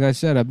 like I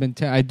said, I've been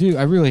I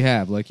really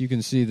have. Like you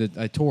can see that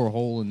I tore a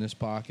hole in this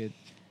pocket.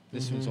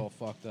 This one's all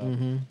fucked up.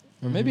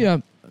 Or maybe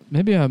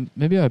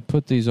I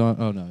put these on.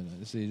 Oh no,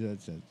 see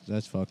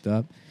that's fucked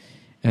up.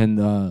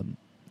 And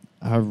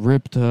I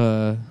ripped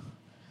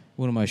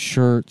one of my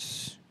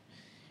shirts.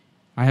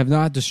 I have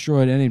not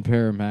destroyed any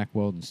pair of Mac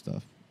Weldon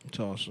stuff. It's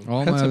awesome.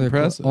 That's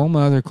impressive. All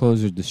my other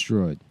clothes are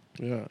destroyed.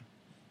 Yeah.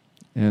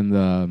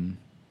 And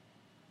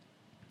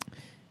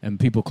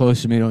people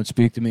close to me don't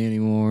speak to me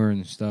anymore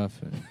and stuff.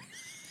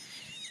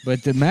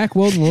 But the Mac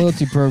Weldon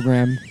loyalty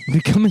program,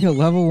 becoming a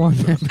level 1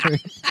 member,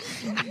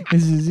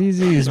 is as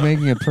easy as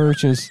making a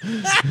purchase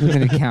with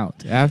an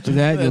account. After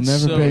that, you'll That's never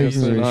so pay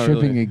easy. for Not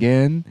shipping really.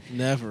 again.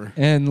 Never.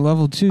 And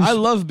level 2, I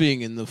love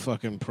being in the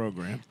fucking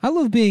program. I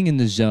love being in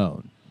the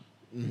zone,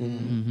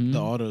 The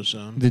auto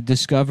zone. the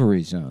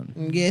discovery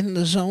zone. Get in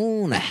the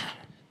zone.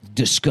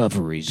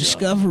 Discovery zone.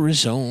 Discovery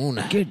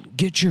zone.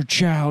 Get your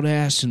child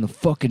ass in the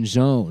fucking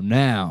zone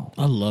now.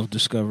 I love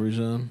Discovery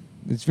Zone.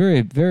 It's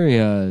very,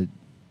 very,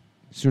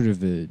 sort of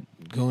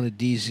Going to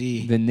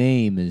DC. the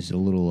name is a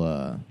little,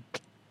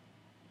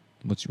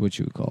 what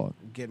you would call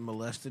it? Get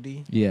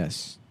molested-y.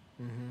 Yes.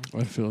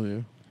 I feel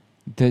you.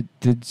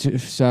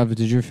 Sava,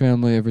 did your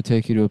family ever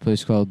take you to a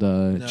place called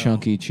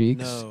Chunky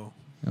Cheeks? No.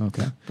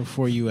 Okay.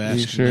 Before you Are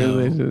you ask. sure no.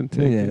 they didn't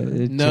take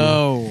it?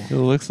 No. It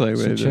looks like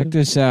So they check did.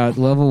 this out.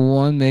 Level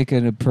 1, make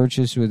a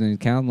purchase with an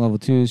account. Level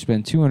 2,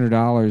 spend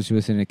 $200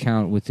 with an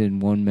account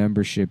within 1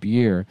 membership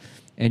year,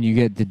 and you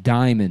get the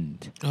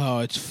diamond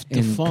Oh, it's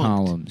in defunct.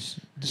 columns.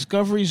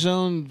 Discovery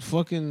Zone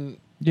fucking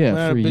Yeah, went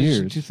out for of business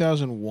in years.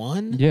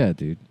 2001? Yeah,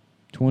 dude.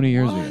 20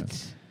 years ago.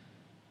 What?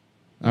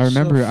 I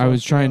remember So I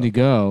was fucked trying to up.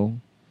 go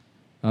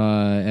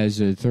as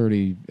a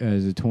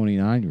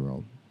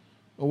 29-year-old.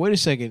 Oh, wait a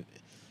second.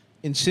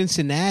 In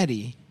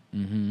Cincinnati,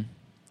 Mm-hmm.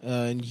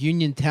 in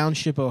Union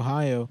Township,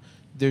 Ohio,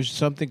 there's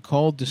something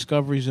called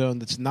Discovery Zone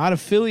that's not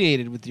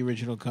affiliated with the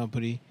original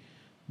company,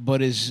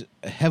 but is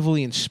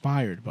heavily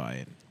inspired by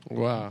it.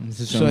 Wow. This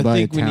is So I owned by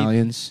think we need-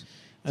 Italians.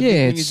 I think we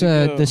Yeah, need it's to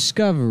go.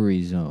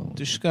 Discovery Zone.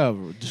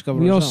 Discovery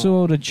We also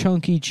Zone. own a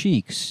Chunky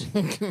Cheeks,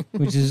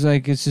 which is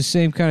like it's the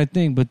same kind of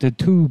thing, but the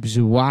tubes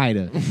are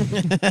wider.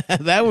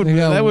 that would They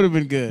got- have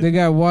been good. They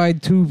got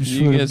wide tubes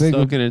You for get the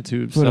stuck bigger, in a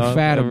tube. for the Sav,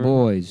 fatter ever?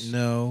 boys.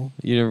 No,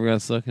 You never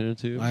got stuck in a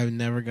tube? I've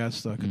never got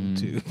stuck in a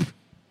tube.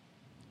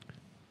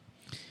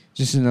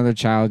 Just another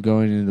child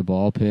going into the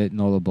ball pit, and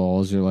all the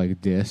balls are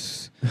like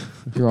discs.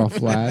 They're all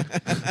flat,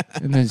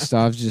 and then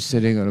Stav's just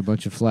sitting on a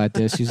bunch of flat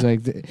discs. He's like,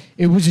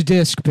 "It was a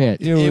disc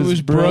pit. It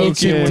was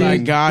broken when I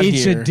got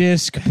It's here. a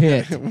disc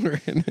pit.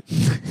 We're in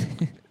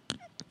it.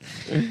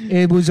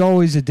 It was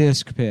always a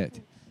disc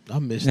pit."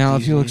 miss Now,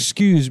 these if you'll days.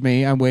 excuse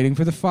me, I'm waiting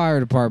for the fire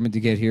department to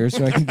get here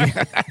so I can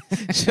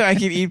So I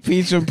can eat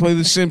pizza and play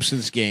the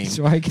Simpsons game.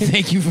 so I can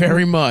Thank you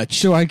very much.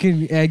 so I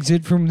can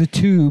exit from the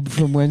tube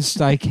from whence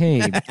I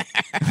came.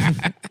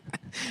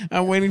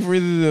 I'm waiting for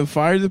either the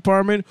fire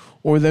department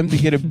or them to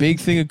get a big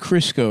thing of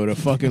Crisco to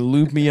fucking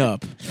loop me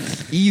up.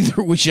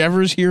 Either,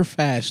 whichever's here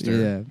faster.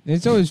 Yeah,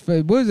 it's always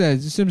what was that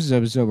the Simpsons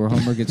episode where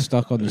Homer gets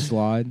stuck on the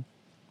slide?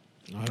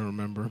 I don't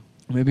remember.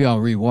 Maybe I'll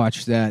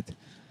rewatch that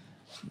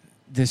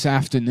this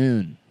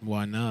afternoon.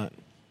 Why not?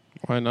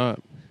 Why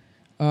not?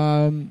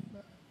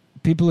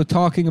 People are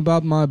talking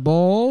about my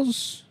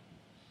balls.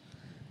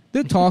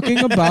 They're talking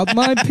about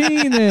my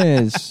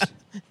penis.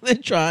 They're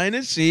trying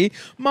to see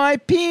my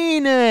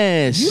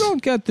penis. You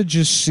don't get to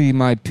just see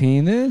my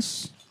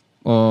penis.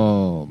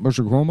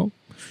 Mr. Cuomo,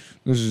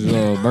 this is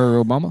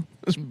Barry Obama.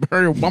 This is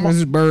Barry Obama. This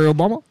is Barry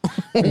Obama.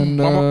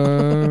 And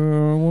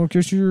I want to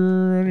kiss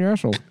your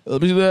asshole.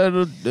 Let me see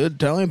that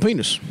Italian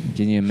penis.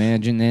 Can you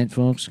imagine that,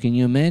 folks? Can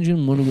you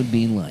imagine what it would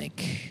be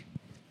like?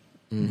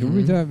 Did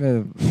we talk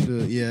about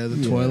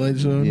The Twilight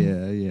Zone.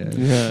 Yeah.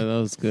 Yeah, that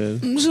was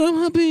good. So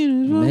my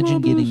penis.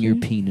 Imagine getting your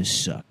penis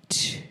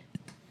sucked,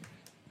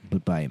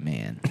 but by a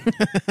man.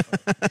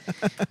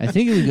 I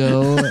think it would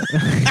go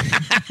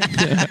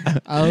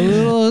a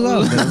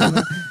little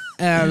something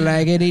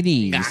like it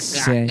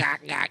is.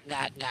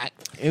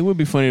 It would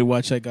be funny to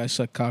watch that guy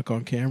suck cock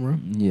on camera.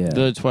 Yeah.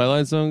 The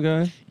Twilight Zone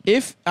guy?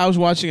 If I was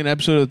watching an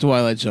episode of The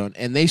Twilight Zone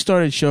and they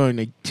started showing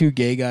like two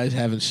gay guys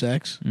having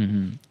sex,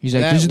 He's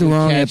like, That this is the would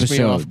wrong catch me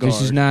off episode.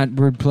 This is guard. not.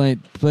 We're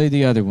play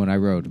the other one I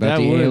wrote about That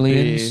the would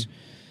aliens.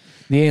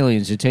 The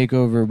aliens that take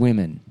over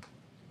women.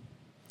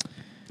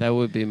 That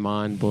would be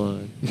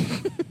mind-blowing.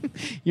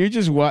 you're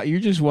just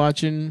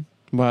watching.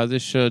 Wow,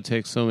 this show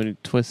takes so many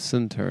twists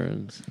and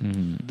turns.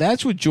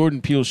 That's what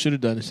Jordan Peele should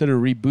have done. Instead of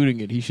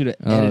rebooting it, he should have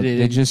edited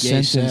They in just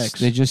gay sentenced. sex.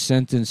 They just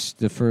sentenced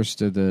the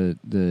first of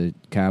the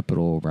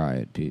Capitol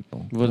riot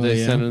people. What Oh, they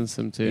yeah? sentence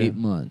him to? 8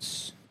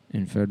 months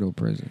in federal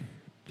prison.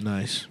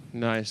 Nice.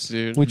 Nice,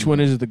 dude. Which one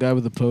is it? The guy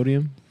with the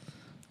podium?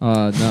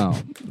 No.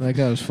 That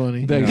guy was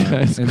funny. That No.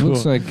 guy's It cool.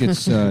 looks like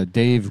it's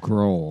Dave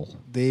Grohl.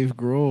 Dave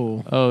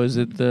Grohl. Oh, is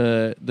it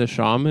the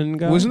shaman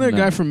guy? Wasn't there a No.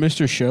 guy from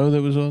Mr. Show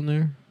that was on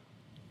there?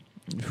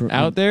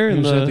 out there He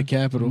in was at the the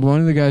Capitol.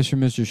 One of the guys from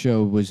Mr.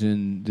 Show was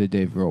in the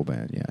Dave Grohl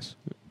band. Yes.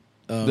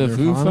 the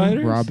Foo Nirvana?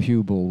 Fighters? Rob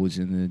Hubel was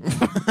in the.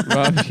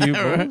 Rob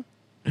Hubel?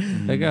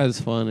 That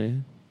guy's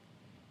funny.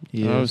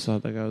 He I always is.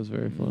 thought that guy was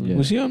very funny. Yeah.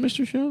 Was he on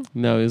Mr. Show?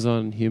 No, he's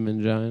on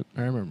Human Giant.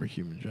 I remember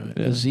Human Giant.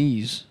 Yeah.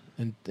 Aziz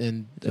and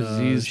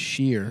Aziz.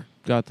 Sheer.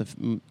 Got the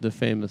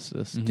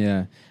famousest.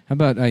 Yeah. How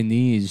about I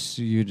needs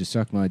you to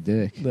suck my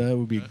dick? That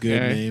would be a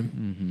good Okay.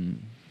 name.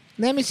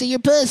 Let me see your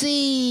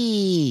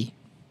pussy.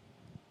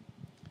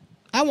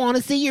 I want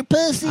to see your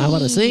pussy. I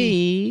want to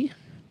see.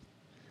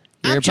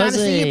 I'm your trying to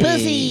see your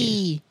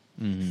pussy.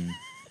 pussy.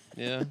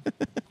 Yeah.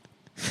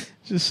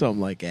 Just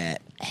something like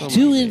that.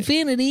 To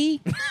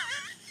infinity.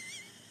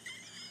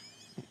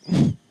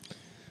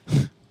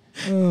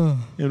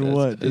 And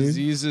what, dude?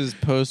 Aziz's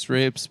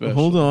post-rape special.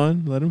 Hold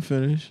on. Let him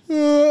finish.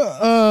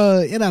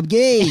 And I'm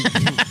gay.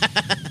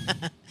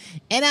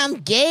 And I'm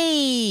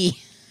gay.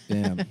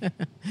 Damn.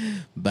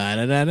 I'm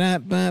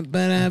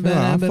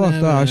I'm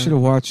fucked up. I should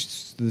have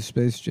watched the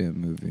Space Jam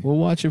movie. We'll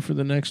watch it for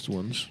the next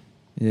ones.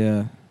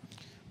 Yeah.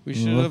 We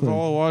should have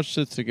all watched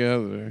it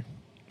together.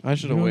 I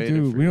should have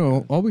waited. for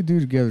you. All we do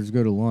together is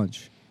go to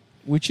lunch.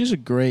 Which is a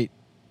great,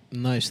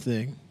 nice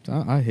thing.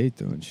 I hate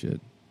doing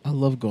shit. I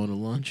love going to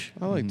lunch.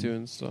 I like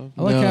doing stuff.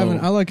 I like No.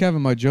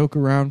 having my joke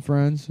around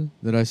friends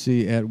that I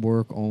see at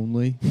work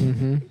only,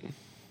 Mm-hmm.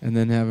 and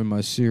then having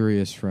my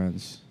serious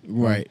friends.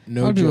 Right. A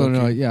No lot of people don't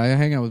joking. know. Yeah, I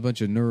hang out with a bunch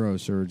of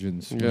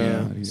neurosurgeons.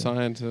 Yeah,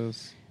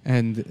 scientists.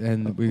 And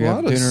we A have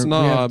lot of dinner.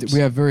 snobs. We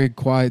have very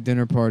quiet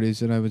dinner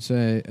parties, and I would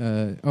say,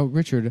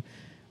 Richard,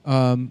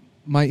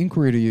 my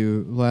inquiry to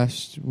you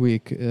last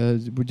week,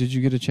 did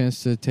you get a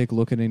chance to take a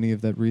look at any of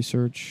that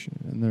research?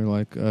 And they're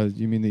like,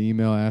 you mean the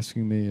email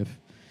asking me if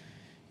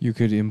you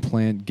could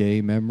implant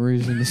gay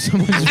memories into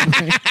someone's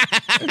brain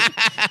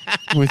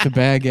with a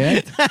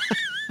baguette?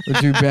 Or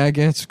do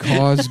baguettes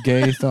cause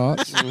gay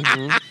thoughts?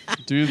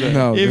 Do that.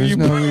 No, If there's you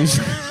no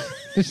reason.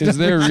 Is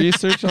there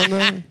research on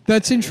that?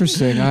 That's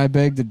interesting. I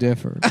beg to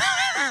differ.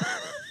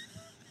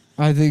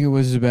 I think it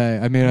was a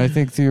bag. I mean, I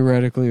think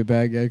theoretically a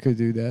baguette could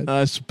do that.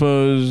 I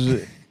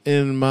suppose,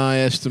 in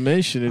my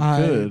estimation, it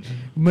could.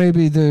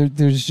 Maybe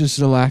there's just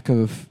a lack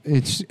of.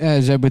 It's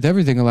as with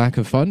everything, a lack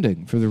of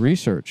funding for the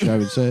research. I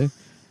would say.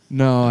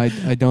 No, I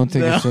don't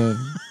think No. it's a.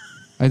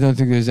 I don't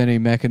think there's any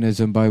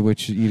mechanism by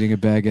which eating a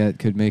baguette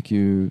could make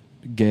you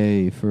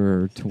gay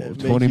for Make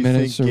 20 you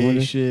minutes or think gay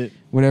whatever, shit.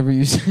 whatever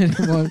you said.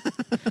 it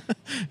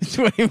was.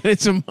 20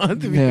 minutes a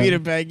month. If Yeah. you eat a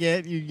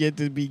baguette, you get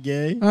to be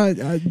gay.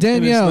 Danielle,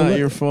 And it's not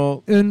your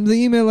fault. in the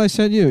email I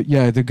sent you,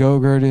 yeah, the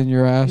go-gurt in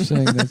your ass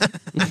thing.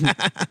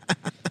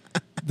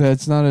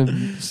 That's not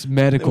a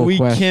medical We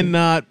question.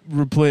 cannot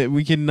replace.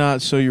 We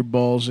cannot sew your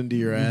balls into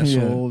your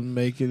asshole and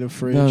make it a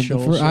fridge. No,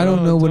 also. I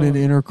don't know what an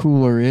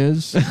intercooler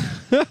is,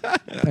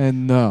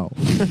 and no.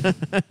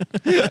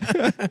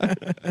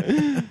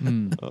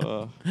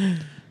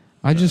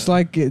 I just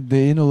like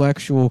the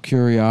intellectual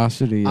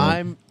curiosity.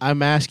 I'm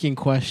asking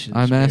questions.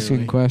 I'm asking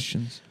merely.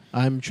 questions.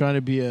 I'm trying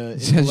to be a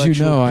As you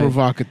intellectual know,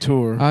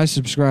 provocateur. I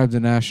subscribe to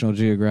National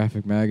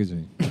Geographic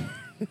magazine.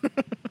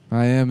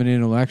 I am an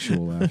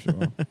intellectual, after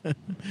all.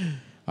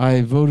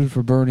 I voted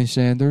for Bernie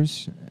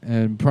Sanders,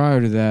 and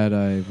prior to that,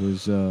 I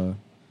was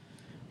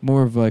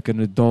more of like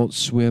an Adult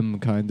Swim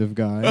kind of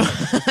guy.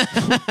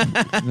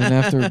 And then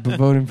after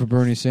voting for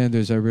Bernie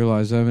Sanders, I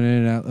realized I'm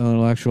an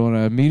intellectual, and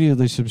I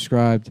immediately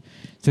subscribed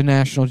to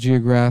National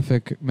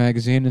Geographic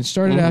magazine and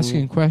started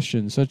asking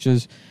questions such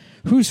as,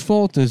 whose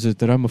fault is it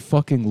that I'm a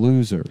fucking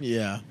loser?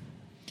 yeah.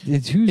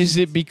 Whose, Is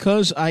it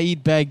because I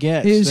eat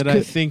baguettes that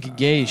I think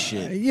gay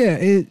shit?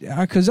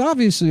 yeah, because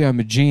obviously I'm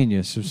a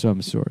genius of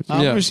some sort.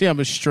 Obviously, I'm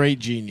a straight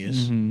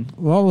genius.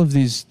 Well, all of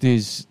these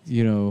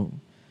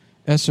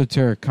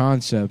esoteric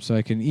concepts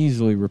I can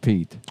easily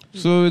repeat.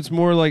 So it's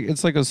more like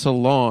it's like a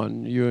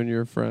salon. You and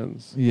your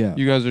friends. Yeah.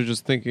 You guys are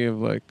just thinking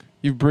of like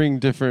you bring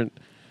different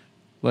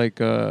like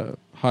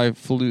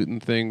highfalutin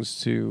things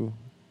to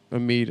a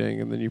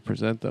meeting, and then you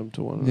present them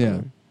to one another.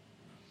 Yeah.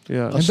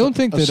 And don't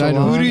think that I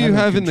don't. Who do you I don't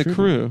have in the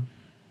contribute. crew?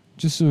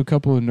 Just a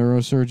couple of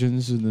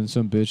neurosurgeons and then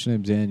some bitch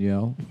named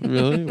Danielle.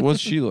 Really? What's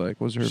she like?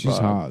 What's her She's vibe?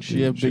 hot.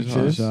 She have big She's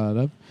tits? hot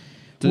up.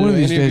 Did One of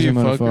these any days you I'm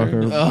gonna fuck fuck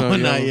her. No, Oh,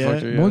 you not haven't yet.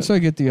 fucked her yet. Once I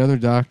get the other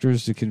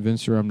doctors to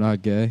convince her I'm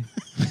not gay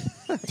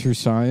through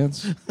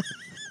science,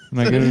 and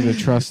I get her to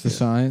trust the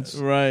science,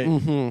 Right.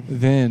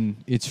 then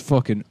it's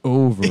fucking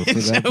over for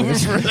that Over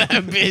bitch. for that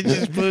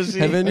bitch's pussy.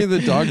 Have any of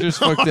the doctors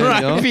fucked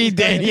Danielle? R.I.P.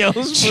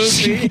 Danielle's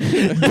pussy.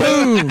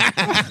 Boom!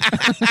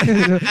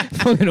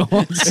 Fucking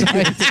on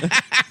site.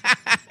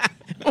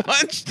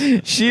 Once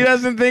she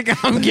doesn't think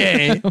I'm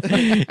gay,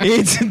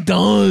 it's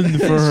done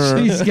for her.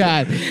 She's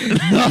got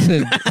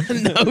nothing.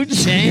 No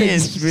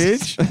chance,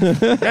 bitch.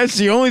 That's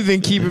the only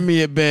thing keeping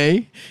me at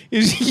bay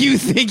is you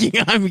thinking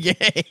I'm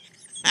gay.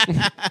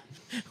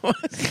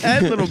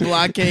 That little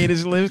blockade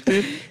is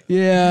lifted.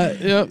 Yeah.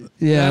 Yep.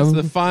 Yeah. That's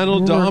the final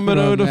we're working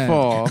domino on to that.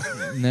 fall.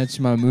 And that's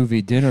my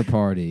movie Dinner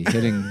Party.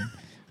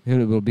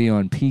 It will be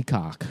on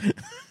Peacock.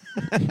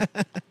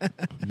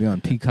 It'll be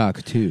on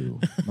Peacock 2,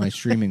 my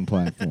streaming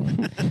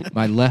platform.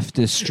 My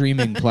leftist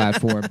streaming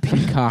platform,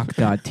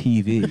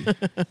 peacock.tv.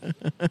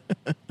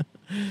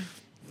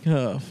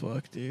 Oh,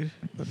 fuck, dude.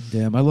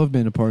 Damn, I love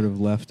being a part of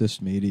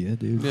leftist media,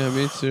 dude. Yeah,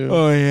 me too.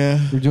 Oh, yeah.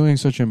 We're doing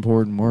such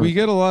important work. We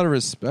get a lot of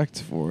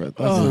respect for it.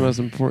 That's the most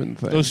important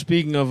thing. So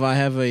speaking of, I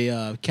have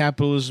a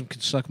capitalism can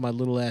suck my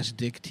little ass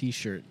dick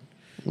T-shirt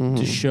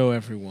to show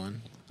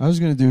everyone. I was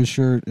gonna do a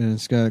shirt and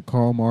it's got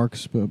Karl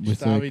Marx, but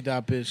with like,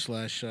 Stabby.biz/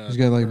 it's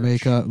got like merch.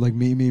 makeup, like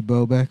Mimi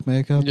Bobek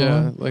makeup Yeah,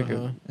 on, like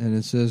and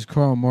it says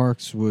Karl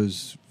Marx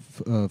was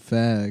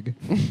fag,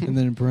 and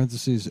then in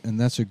parentheses, and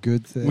that's a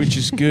good thing. Which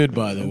is good,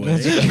 by the way.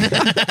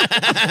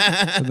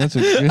 That's a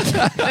good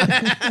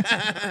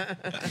thing.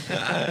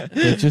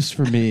 But just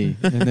for me,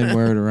 and then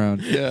wear it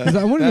around. yeah. 'Cause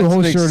I want to do a That's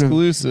whole an shirt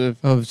exclusive.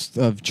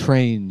 of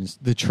trains,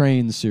 the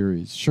train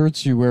series,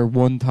 shirts you wear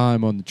one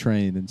time on the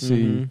train and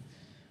see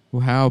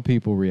how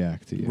people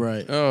react to you.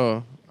 Right.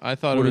 Oh, I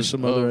thought What it are was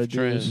some other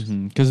ideas? trans.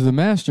 Because the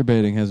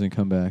masturbating hasn't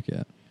come back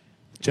yet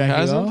Jacking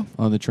Hasn't? off?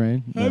 on the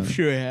train. No. I'm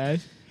sure it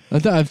has.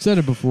 I've said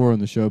it before on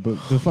the show, but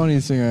the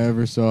funniest thing I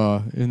ever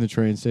saw in the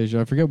train station,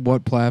 I forget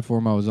what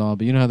platform I was on,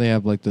 but you know how they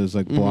have like those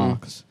like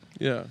blocks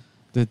Yeah.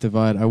 that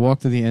divide. I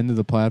walked to the end of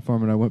the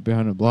platform and I went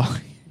behind a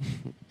block.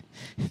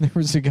 And there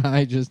was a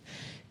guy just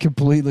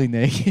completely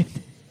naked.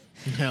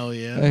 Hell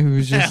yeah. Who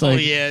was just Hell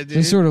like, yeah, dude.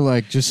 just sort of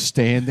like just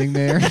standing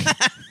there.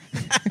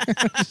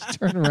 Just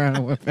turn around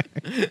and went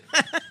back.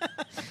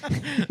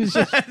 He's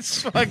just,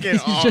 That's fucking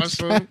he's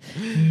just awesome. got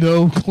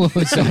no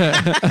clothes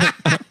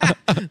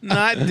on.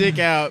 Not dick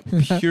out,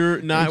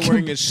 pure, not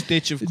wearing a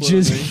stitch of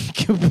clothing. Just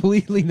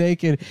completely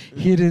naked,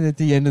 hidden at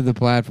the end of the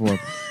platform,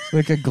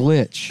 like a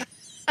glitch.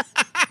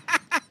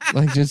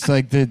 Like just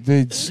like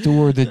the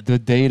store the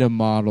data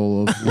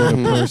model of what a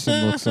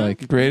person looks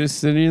like. Greatest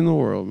city in the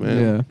world, man.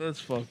 Yeah. That's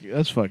fucking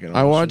awesome.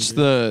 I watched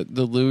dude.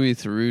 the Louis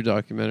Theroux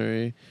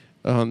documentary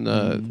on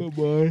Have you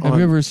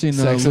on ever seen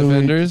sex Louis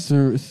offenders.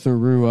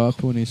 threw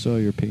up when he saw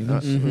your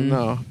penis?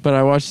 No, but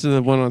I watched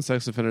the one on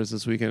sex offenders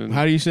this weekend.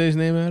 How do you say his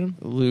name, Adam?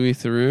 Louis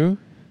Theroux?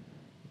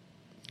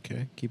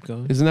 Okay, keep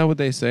going. Isn't that what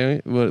they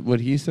say? What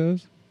he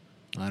says?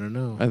 I don't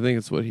know. I think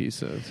it's what he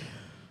says.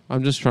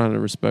 I'm just trying to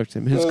respect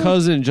him. His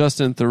cousin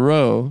Justin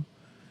Theroux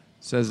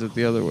says it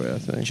the other way. I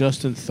think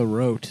Justin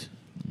Theroux,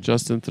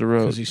 Justin Theroux.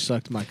 because he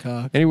sucked my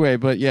cock. Anyway,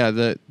 but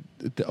yeah,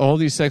 all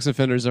these sex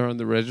offenders are on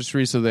the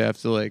registry, so they have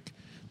to like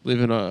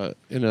live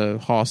in a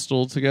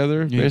hostel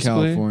together. In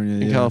basically. California,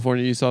 In yeah.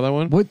 California, you saw that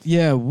one? What?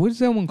 Yeah. What is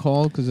that one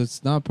called? Because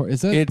it's not part.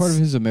 Is that part of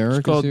his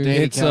America called series?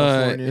 Date It's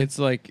California. it's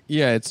like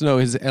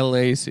his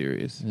LA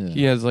series. Yeah.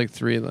 He has like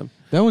 3 of them.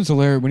 That one's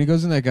hilarious. When he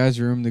goes in that guy's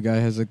room, the guy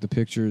has like the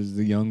pictures of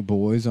the young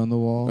boys on the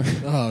wall.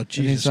 Oh, And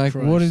Jesus he's like,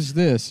 Christ. "What is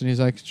this?" And he's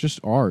like, "It's just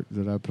art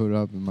that I put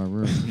up in my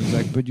room." And he's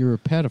like, "But you're a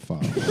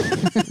pedophile."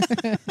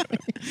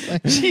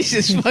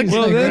 Jesus fucking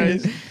Well, then,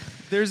 Christ.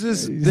 there's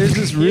this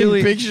Really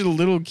really. picture the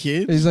little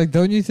kids. He's like,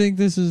 "Don't you think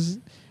this is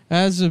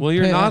as a Well,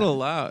 you're not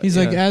allowed. He's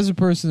like, yeah. as a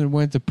person that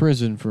went to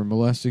prison for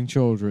molesting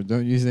children,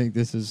 don't you think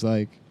this is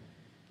like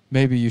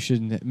maybe you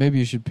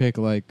should pick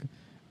like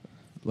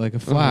a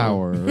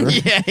flower? Or,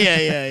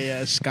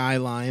 yeah.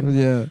 Skyline.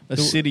 yeah. A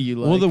city you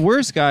like. Well, the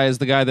worst guy is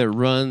the guy that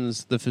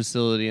runs the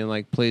facility and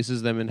like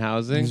places them in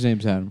housing. His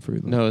name's Adam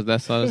Friedland. No,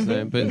 that's not his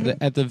name.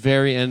 But at the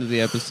very end of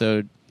the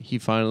episode, he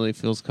finally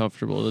feels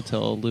comfortable to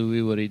tell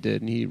Louis what he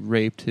did, and he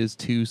raped his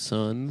 2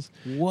 sons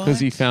What? because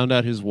he found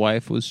out his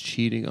wife was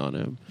cheating on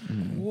him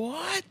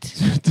What?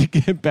 to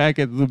get back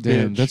at the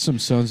Damn, bitch. that's some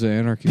Sons of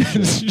Anarchy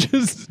It's shit.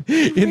 just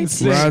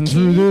insane. Run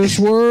through this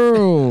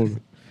world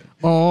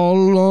all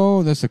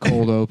alone. That's the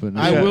cold open.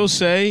 I will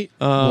say,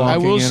 Walking I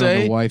will in on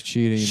say, the wife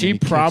cheating. and she then he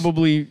kicks-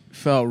 probably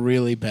felt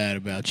really bad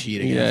about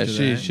cheating. Yeah, after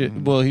she, that. she.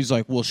 Well, he's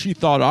like, well, she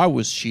thought I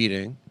was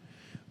cheating,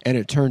 and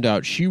it turned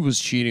out she was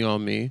cheating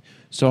on me.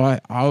 So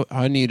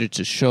I needed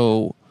to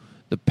show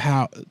the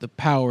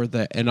power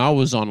that, and I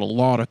was on a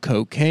lot of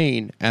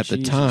cocaine at the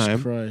Jesus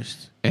time,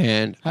 Christ.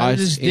 and How did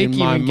this dick in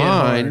my even get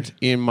hard?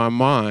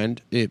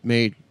 mind, it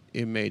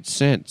made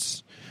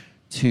sense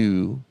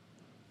to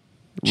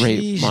rape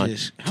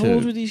Jesus. How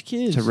old were these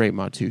kids? to rape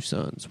my 2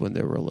 sons when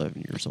they were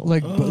 11 years old.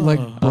 like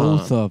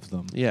both of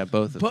them. yeah,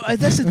 both of them. But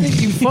that's the thing.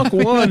 You fuck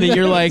one, and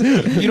you're like,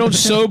 you don't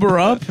sober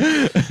up.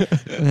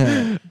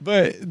 Yeah.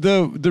 But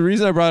the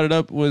reason I brought it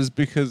up was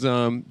because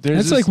there's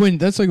That's this- like when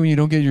you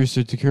don't get your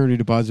security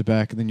deposit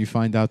back and then you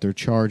find out they're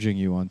charging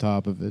you on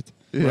top of it.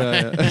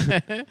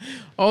 yeah.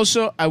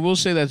 Also, I will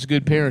say that's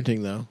good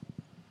parenting, though.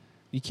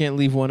 You can't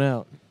leave one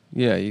out.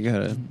 Yeah, you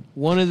gotta.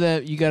 One of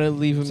that, you got to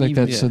leave them It's like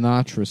even. that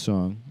Sinatra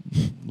song,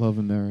 "Love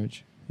and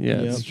Marriage."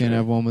 Yeah, Yep. it's You can't true.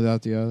 have one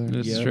without the other.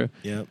 It's Yep. true.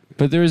 Yep.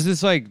 But there was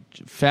this like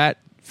fat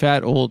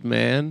old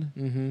man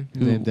Mm-hmm.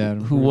 Named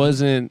Adam. who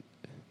wasn't.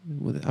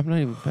 I'm not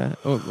even fat.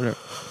 Oh, whatever.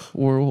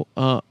 Or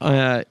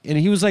and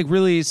he was like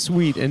really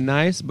sweet and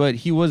nice, but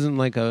he wasn't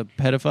like a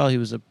pedophile. He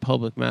was a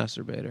public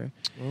masturbator,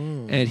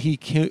 and he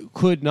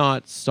could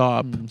not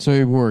stop. So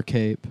he wore a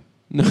cape.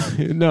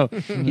 No,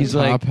 he's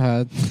Top like,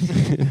 hat.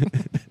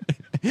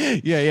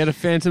 yeah, he had a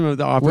Phantom of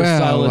the Opera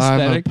style Well, I'm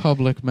a aesthetic.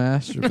 public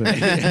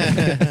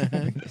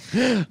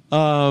masturbator.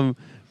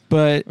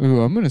 But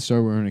Ooh, I'm gonna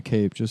start wearing a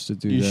cape just to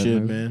do You that.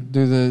 should, move. man.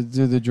 Do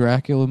the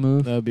Dracula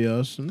move. That'd be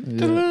awesome.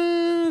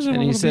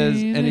 and he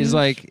says, and he's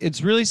like,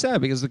 it's really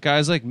sad because the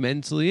guy's like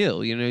mentally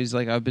ill. You know, he's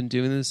like, I've been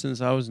doing this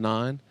since I was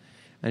 9.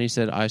 And he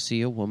said, I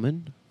see a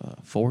woman,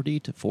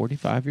 40 to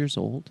 45 years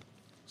old.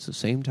 It's the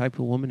same type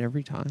of woman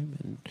every time.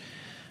 And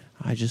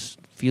I just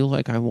feel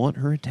like I want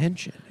her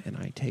attention. And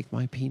I take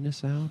my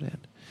penis out and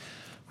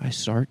I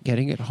start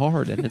getting it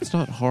hard. And it's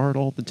not hard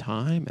all the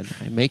time. And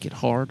I make it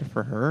hard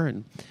for her.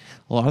 And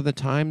a lot of the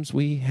times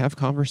we have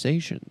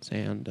conversations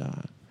and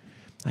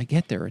I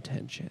get their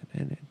attention.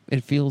 And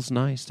it feels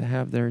nice to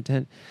have their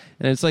attention.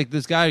 And it's like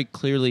this guy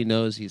clearly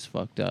knows he's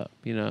fucked up,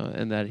 you know,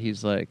 and that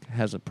he's like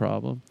has a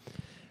problem.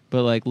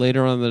 But like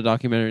later on in the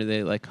documentary,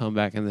 they like come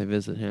back and they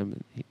visit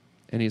him,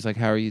 and he's like,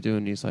 "How are you doing?"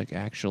 And he's like,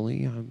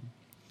 "Actually, I'm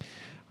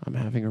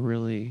having a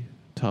really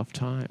tough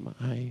time.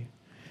 I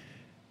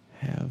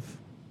have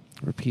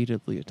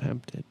repeatedly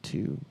attempted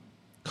to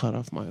cut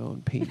off my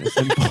own penis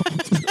and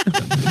balls."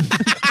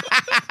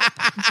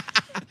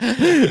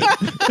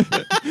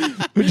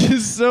 Which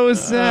is so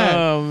sad.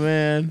 Oh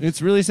man.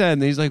 It's really sad.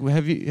 And he's like, well,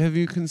 have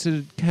you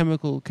considered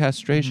chemical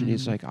castration?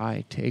 He's like,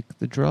 I take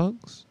the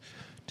drugs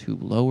to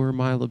lower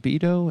my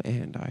libido,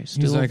 and I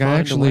still He's like, find I a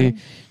actually way."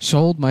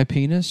 sold my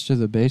penis to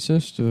the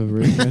bassist of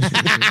Rick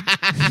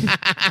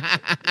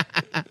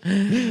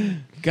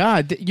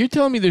God, you're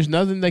telling me there's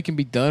nothing that can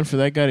be done for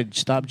that guy to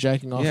stop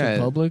jacking off Yeah. in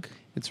public?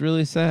 It's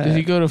really sad. Did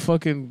he go to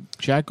fucking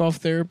jack off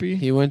therapy?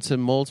 He went to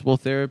multiple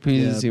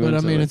therapies. He But went I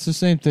to, mean, like- it's the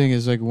same thing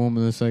as like a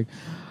woman that's like,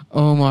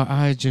 oh my,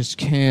 I just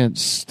can't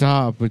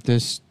stop with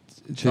this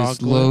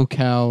Chocolate.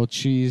 low-cal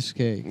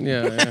cheesecake.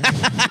 yeah.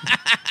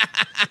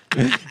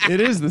 It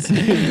is the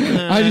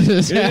same. I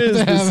just It have is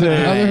to the have same.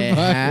 another I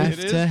bite. have It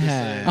is to the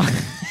have.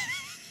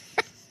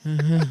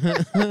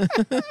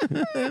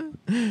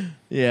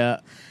 Yeah.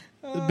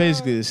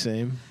 Basically the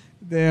same.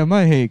 Damn,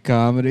 I hate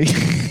comedy.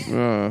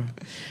 Uh,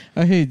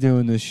 I hate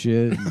doing this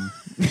shit.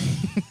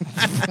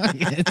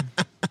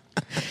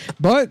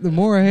 But the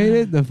more I hate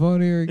it, the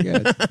funnier it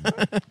gets.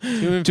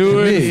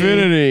 To me.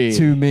 infinity.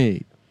 To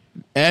me.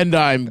 And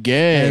I'm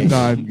gay. And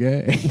I'm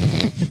gay.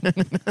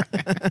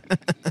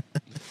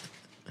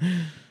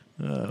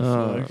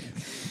 Oh, fuck.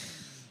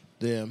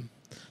 Damn.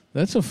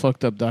 That's a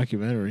fucked up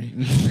documentary.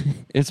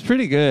 it's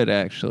pretty good,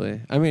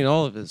 actually. I mean,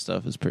 all of his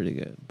stuff is pretty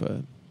good, but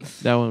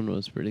that one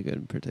was pretty good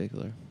in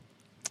particular.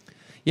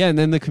 Yeah, and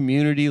then the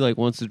community like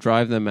wants to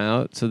drive them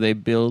out, so they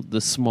build the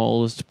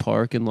smallest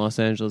park in Los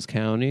Angeles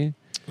County.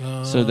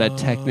 so that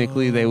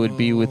technically they would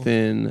be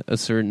within a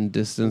certain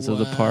distance of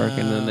the park,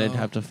 and then they'd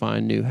have to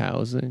find new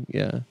housing.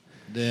 Yeah.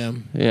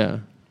 Damn. Yeah.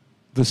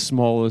 The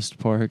smallest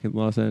park in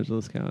Los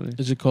Angeles County.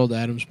 Is it called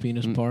Adam's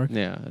Penis Park?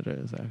 Yeah, it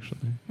is actually.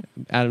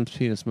 Adam's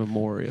Penis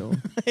Memorial.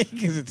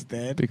 Because it's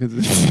dead. Because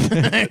it's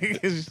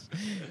Because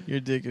your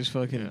dick is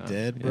fucking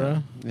dead, yeah.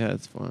 bro. Yeah,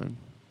 it's fine.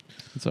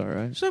 It's all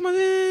right. Suck my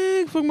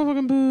dick, fuck my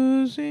fucking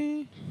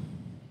pussy.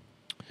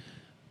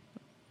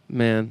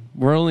 Man,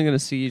 we're only going to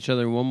see each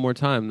other one more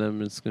time.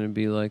 Then it's going to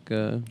be like,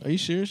 Are you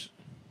serious?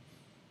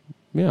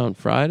 yeah, on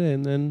Friday,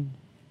 and then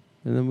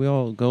we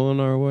all go on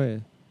our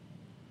way.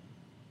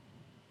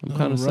 I'm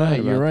kind of sad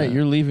about You're right. that.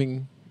 You're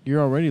leaving.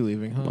 You're already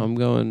leaving, huh? I'm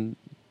going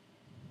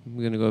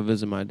to go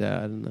visit my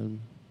dad, and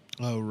then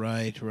Oh,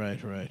 right.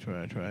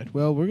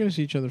 Well, we're gonna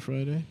see each other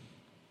Friday.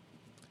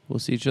 we'll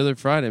see each other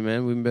Friday,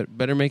 man. We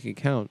better make it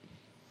count.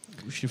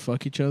 We should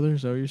fuck each other.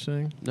 Is that what you're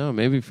saying? No,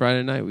 maybe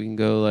Friday night we can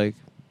go like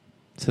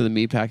to the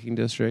meatpacking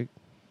district,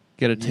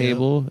 get a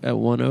table at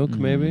One Oak,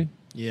 maybe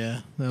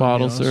Yeah.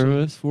 bottle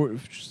service,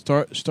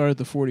 Start at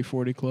the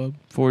 40/40 Club.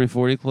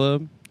 40/40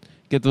 Club.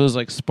 Get those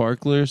like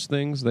sparklers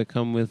things that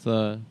come with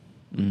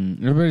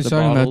Everybody's The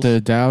talking bottles. about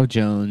the Dow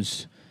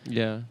Jones,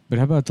 yeah. but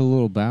how about the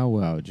little Bow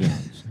Wow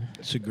Jones?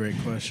 That's a great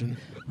question.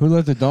 Who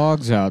let the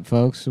dogs out,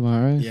 folks? Am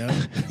I right? Yeah.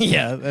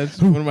 Yeah,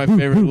 that's one of my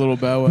favorite little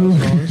Bow Wow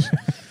songs.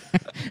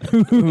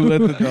 Who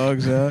let the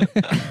dogs out?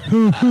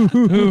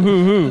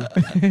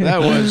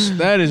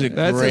 That is a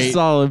That's great. a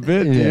solid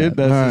bit, dude. Yeah. That's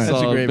Alright. a That's a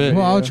solid great bit. bit.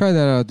 Well, I'll Yeah. try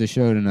that out at the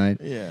show tonight.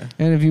 Yeah.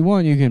 And if you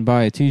want, you can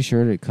buy a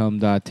T-shirt at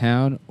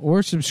cum.town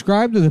or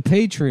subscribe to the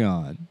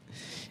Patreon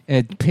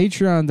at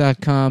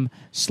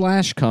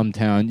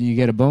patreon.com/cumtown. You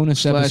get a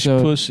bonus /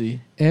 episode pussy.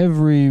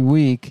 every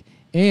week,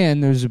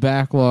 and there's a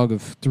backlog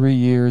of 3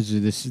 years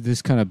of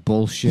this kind of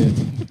bullshit,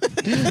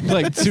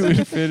 Like to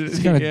infinity.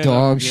 this kind of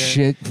dog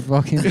shit,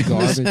 fucking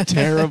garbage.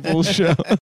 Terrible show.